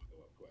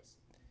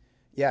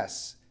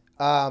 Yes.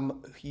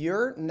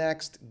 Your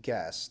next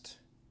guest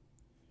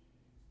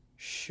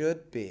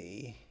should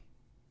be.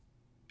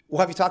 Well,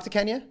 have you talked to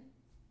Kenya?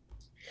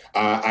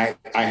 I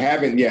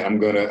haven't yet. I'm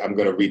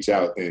gonna reach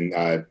out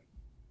and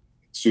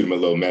shoot him a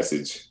little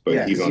message, but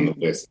Yeah, he's on the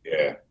list.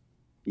 Yeah.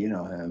 You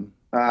know him.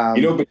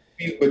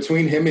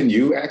 Between him and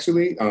you,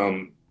 actually,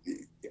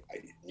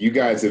 you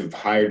guys have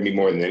hired me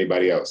more than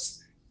anybody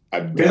else.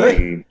 I've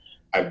done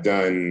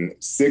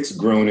 6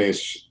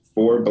 grownish,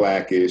 4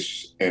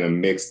 blackish, and a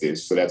mixedish.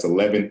 So that's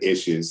 11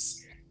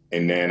 ishes.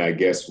 And then I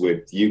guess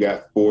with you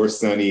got 4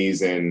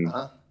 sunnies and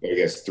I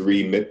guess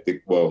 3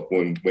 mythic. Well,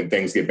 when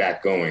things get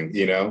back going,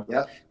 you know.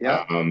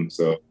 Yeah.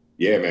 So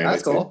yeah, man,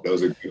 that's cool.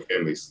 Those are good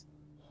families.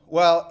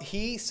 Well,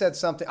 he said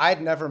something. I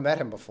had never met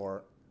him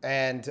before,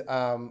 and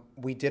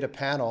we did a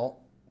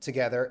panel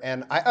together.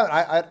 And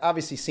I'd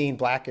obviously seen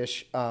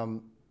Blackish,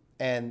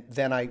 and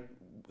then I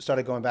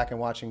started going back and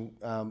watching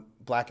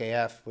Black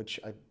AF, which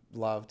I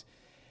loved.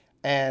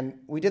 And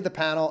we did the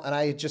panel, and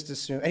I just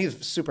assumed, and he was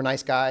a super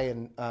nice guy,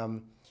 and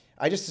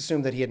I just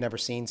assumed that he had never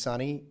seen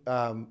Sonny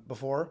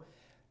before.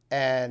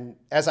 And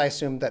as I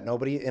assumed that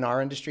nobody in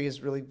our industry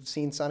has really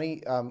seen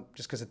Sonny,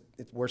 just because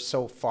we're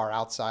so far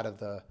outside of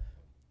the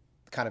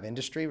kind of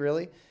industry,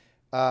 really,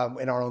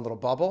 in our own little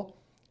bubble.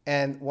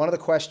 And one of the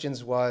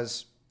questions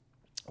was,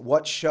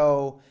 what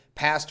show,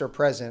 past or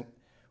present,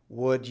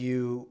 would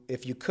you,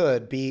 if you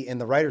could, be in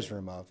the writer's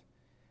room of?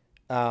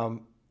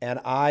 And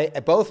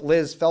both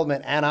Liz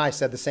Feldman and I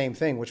said the same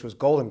thing, which was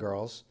Golden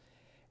Girls.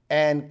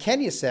 And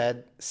Kenya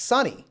said,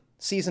 Sonny,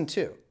 season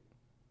 2.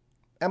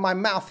 And my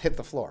mouth hit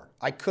the floor.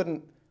 I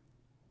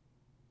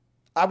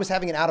was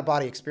having an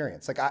out-of-body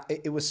experience.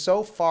 It was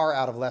so far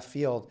out of left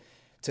field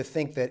to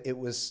think that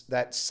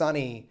that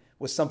Sonny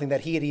was something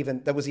that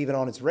that was even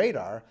on his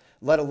radar,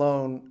 let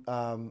alone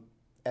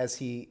as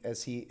he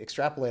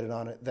extrapolated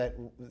on it,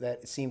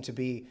 that seemed to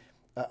be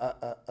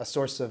a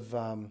source of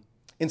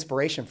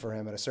inspiration for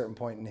him at a certain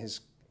point in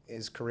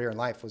his career and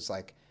life. Was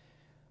like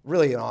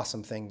really an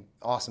awesome thing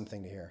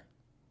to hear.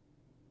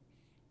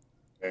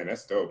 Man,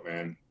 that's dope,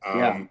 man.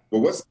 Yeah.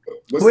 Well, what's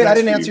wait? I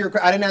didn't answer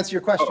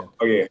your question.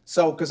 Oh yeah.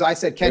 So, because I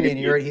said Kenya,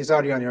 and he's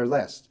already on your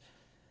list.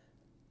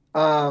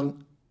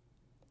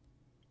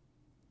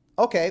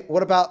 Okay.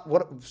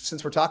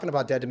 Since we're talking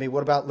about Dead to Me,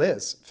 what about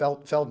Liz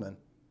Feldman?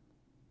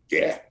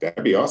 Yeah,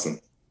 that'd be awesome.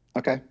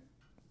 Okay.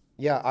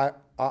 Yeah,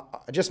 I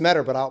just met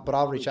her, but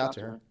I'll reach out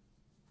to her.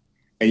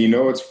 And you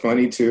know what's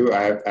funny too?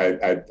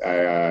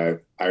 I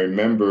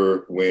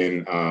remember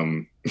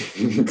when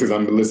because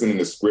I'm listening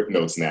to script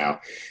notes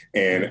now,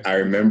 and I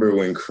remember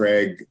when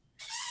Craig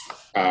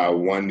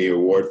won the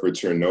award for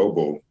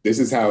Chernobyl. This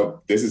is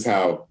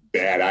how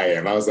bad I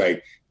am. I was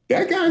like,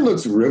 that guy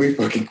looks really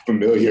fucking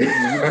familiar.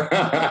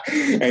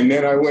 And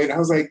then I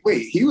was like,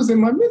 wait, he was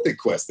in my Mythic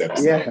Quest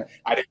episode.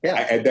 Yeah.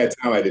 At that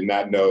time, I did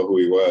not know who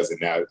he was, and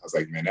now I was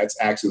like, man, that's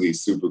actually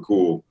super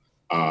cool.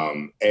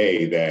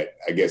 That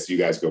I guess you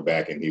guys go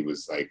back and he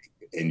was like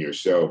in your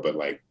show, but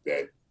like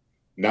that,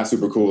 not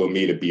super cool of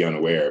me to be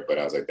unaware. But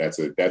I was like, that's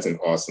an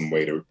awesome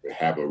way to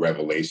have a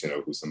revelation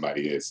of who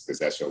somebody is, because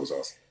that show was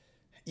awesome.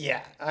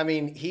 Yeah, I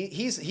mean,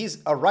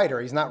 he's a writer.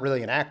 He's not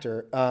really an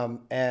actor,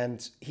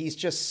 and he's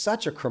just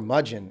such a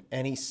curmudgeon,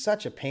 and he's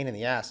such a pain in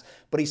the ass.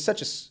 But he's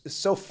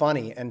so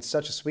funny and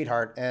such a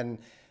sweetheart. And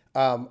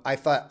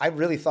I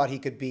really thought he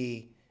could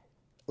be.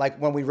 Like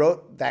when we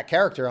wrote that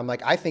character, I'm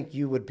like, I think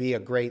you would be a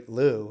great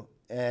Lou,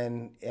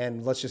 and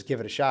let's just give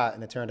it a shot.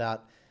 And it turned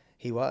out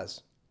he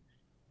was.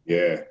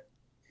 Yeah.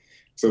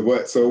 So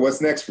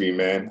what's next for you,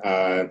 man?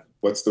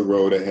 What's the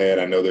road ahead?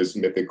 I know there's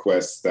Mythic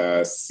Quest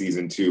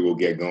season 2 will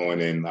get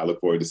going, and I look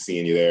forward to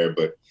seeing you there.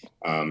 But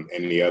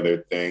any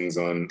other things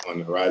on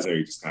the horizon, or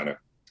you just kind of?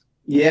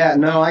 Yeah,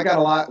 no, we got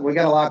a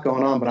lot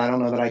going on, but I don't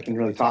know that I can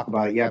really talk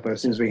about it yet. But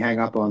as soon as we hang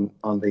up on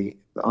the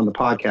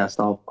podcast,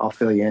 I'll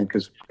fill you in,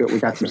 because we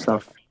got some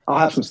stuff. I'll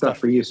have some stuff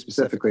for you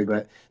specifically,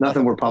 but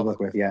nothing we're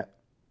public with yet.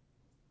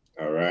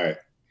 All right.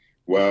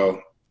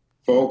 Well,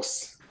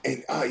 folks,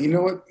 and you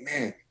know what,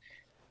 man,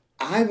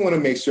 I want to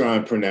make sure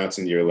I'm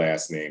pronouncing your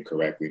last name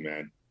correctly,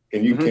 man.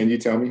 Can you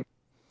tell me?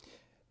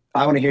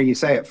 I want to hear you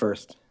say it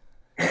first.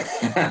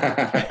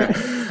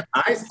 I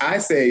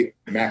say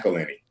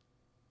McElhenney.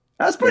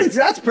 That's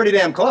pretty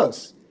damn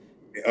close.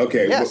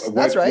 Okay, yes,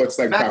 that's right. What's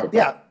like proper?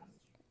 Yeah,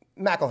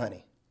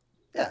 McElhenney.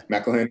 Yeah,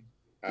 McElhenney.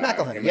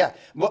 McElhenney. Yeah.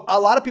 Well, a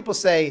lot of people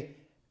say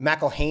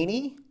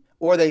McElhaney,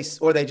 or they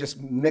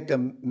just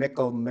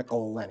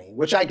McElhenney,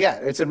 which I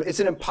get. It's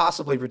an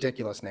impossibly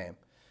ridiculous name,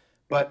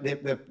 but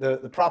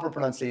the proper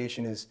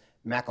pronunciation is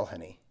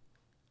McElhenney.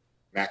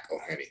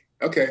 McElhenney.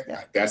 Okay,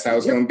 yeah. That's how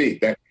it's going to be.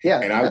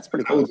 That's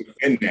pretty cool. I will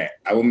defend that.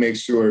 I will make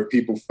sure if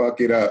people fuck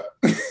it up,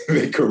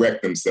 they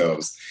correct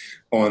themselves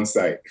on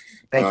site.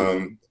 Thank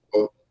you.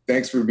 Well,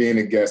 thanks for being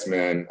a guest,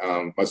 man.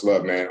 Much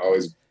love, man.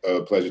 Always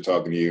a pleasure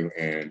talking to you,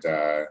 and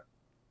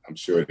I'm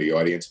sure the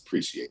audience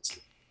appreciates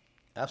it.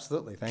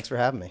 Absolutely. Thanks for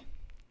having me.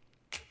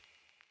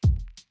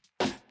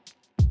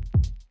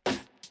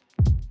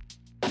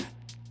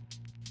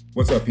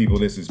 What's up, people?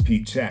 This is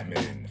Pete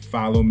Chapman.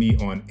 Follow me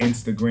on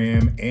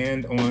Instagram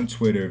and on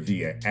Twitter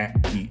via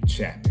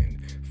 @PeteChapman.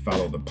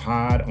 Follow the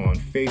pod on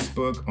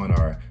Facebook on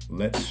our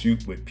Let's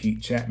Shoot with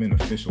Pete Chapman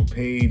official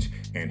page,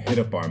 and hit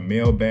up our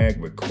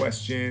mailbag with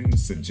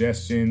questions,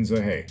 suggestions,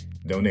 or hey,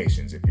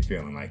 donations if you're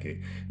feeling like it,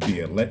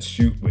 via Let's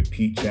Shoot with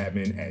Pete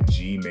Chapman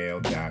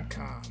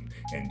 @gmail.com.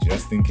 And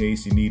just in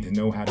case you need to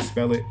know how to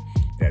spell it,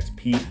 that's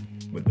Pete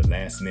with the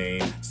last name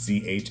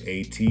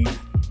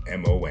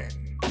ChatMon.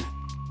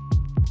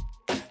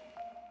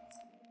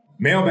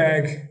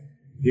 Mailbag,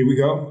 here we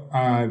go.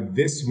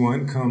 This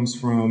one comes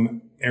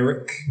from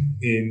Eric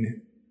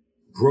in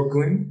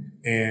Brooklyn,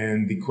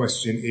 and the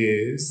question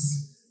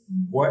is,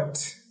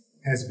 what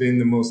has been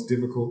the most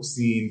difficult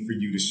scene for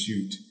you to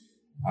shoot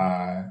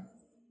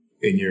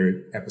in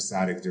your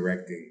episodic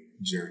directing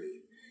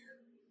journey?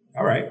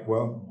 All right,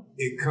 well,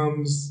 it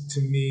comes to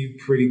me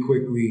pretty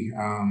quickly.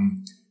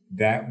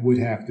 That would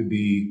have to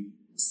be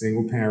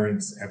Single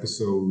Parents,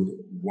 episode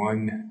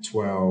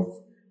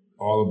 112,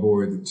 All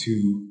Aboard the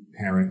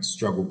Two-Parent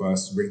Struggle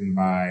Bus, written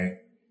by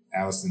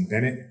Allison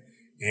Bennett.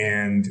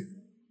 And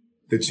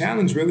the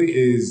challenge really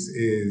is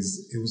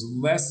it was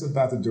less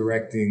about the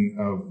directing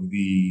of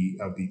the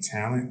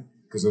talent,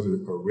 because those are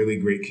really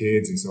great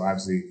kids, and so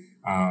obviously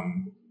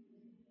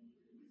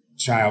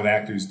child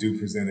actors do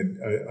present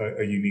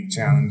a unique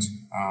challenge,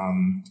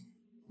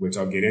 which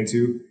I'll get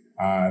into.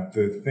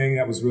 The thing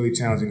that was really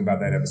challenging about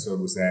that episode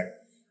was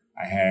that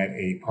I had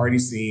a party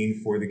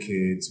scene for the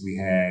kids. We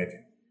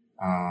had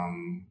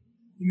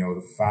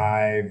the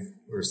 5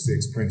 or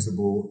 6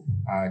 principal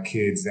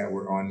kids that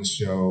were on the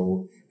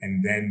show.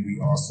 And then we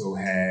also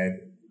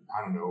had,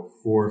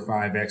 4 or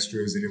 5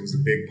 extras, and it was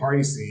a big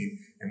party scene.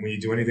 And when you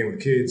do anything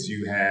with kids,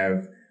 you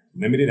have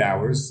limited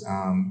hours.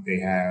 They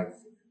have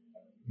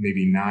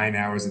maybe 9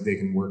 hours that they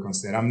can work on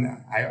set.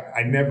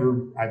 I've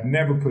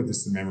never put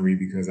this to memory,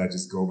 because I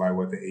just go by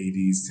what the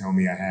ADs tell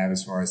me I have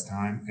as far as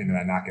time, and then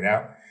I knock it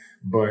out.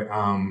 But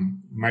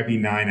it might be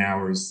 9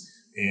 hours.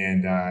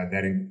 And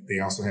they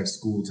also have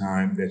school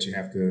time that you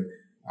have to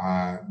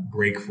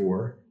break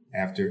for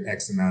after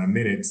X amount of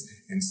minutes.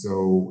 And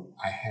so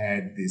I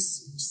had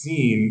this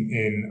scene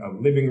in a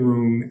living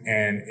room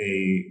and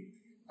a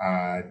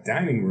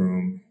dining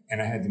room,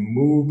 and I had to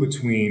move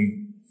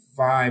between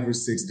 5 or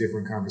 6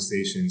 different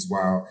conversations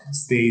while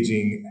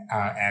staging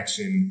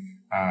action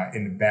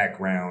in the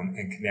background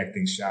and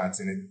connecting shots.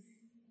 And it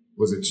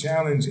was a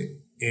challenge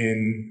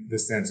in the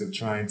sense of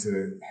trying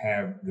to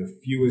have the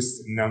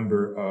fewest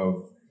number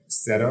of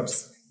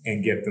setups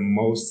and get the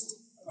most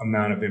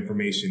amount of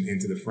information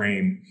into the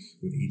frame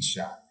with each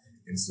shot.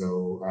 And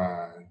so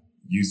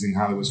using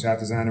Hollywood Shot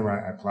Designer,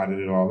 I plotted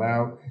it all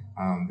out.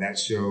 That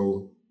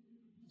show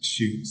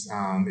shoots,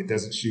 it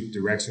doesn't shoot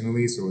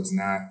directionally, so it's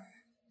not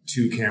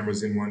 2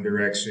 cameras in one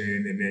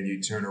direction and then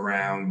you turn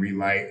around,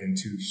 relight, and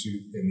 2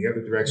 shoot in the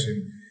other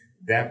direction.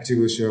 That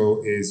particular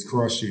show is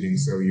cross shooting,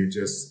 so you're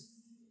just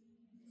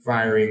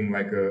firing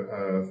like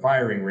a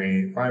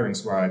firing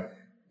squad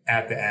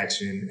at the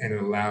action, and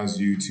it allows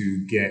you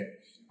to get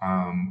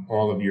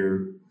all of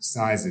your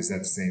sizes at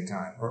the same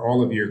time, or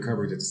all of your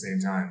coverage at the same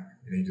time,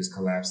 and then you just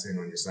collapse in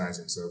on your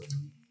sizing. So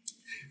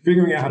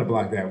figuring out how to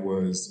block that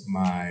was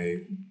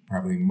my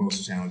probably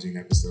most challenging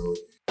episode.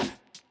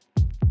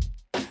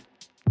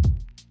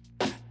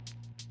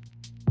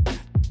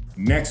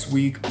 Next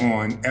week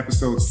on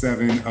episode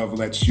 7 of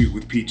Let's Shoot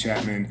with Pete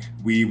Chapman,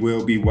 we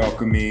will be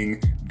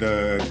welcoming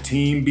the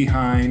team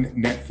behind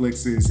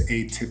Netflix's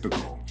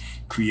Atypical,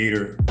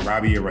 creator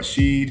Rabia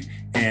Rashid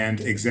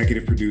and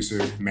executive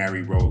producer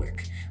Mary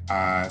Rolick.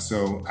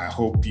 So I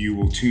hope you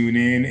will tune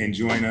in and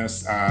join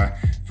us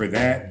for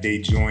that. They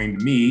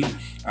joined me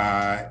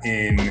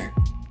in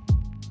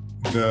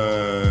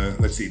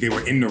they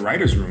were in the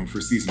writer's room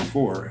for season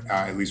 4,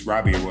 at least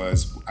Rabia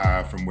was,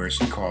 from where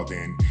she called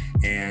in.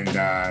 And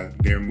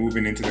they're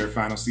moving into their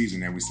final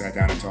season. And we sat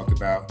down and talked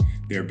about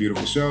their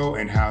beautiful show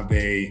and how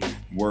they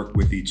work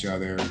with each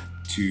other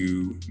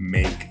to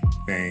make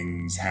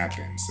things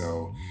happen.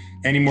 So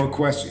any more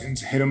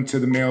questions, hit them to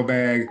the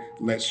mailbag.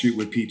 Let's shoot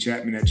with Pete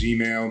Chapman at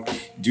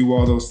Gmail. Do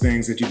all those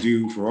things that you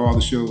do for all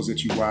the shows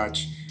that you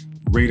watch.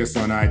 Rate us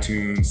on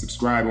iTunes,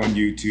 subscribe on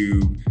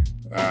YouTube,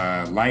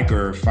 like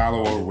or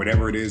follow or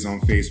whatever it is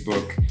on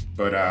Facebook,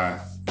 but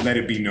let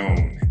it be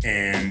known.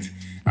 And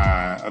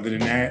other than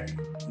that,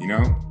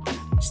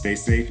 stay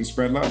safe and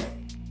spread love.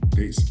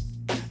 Peace.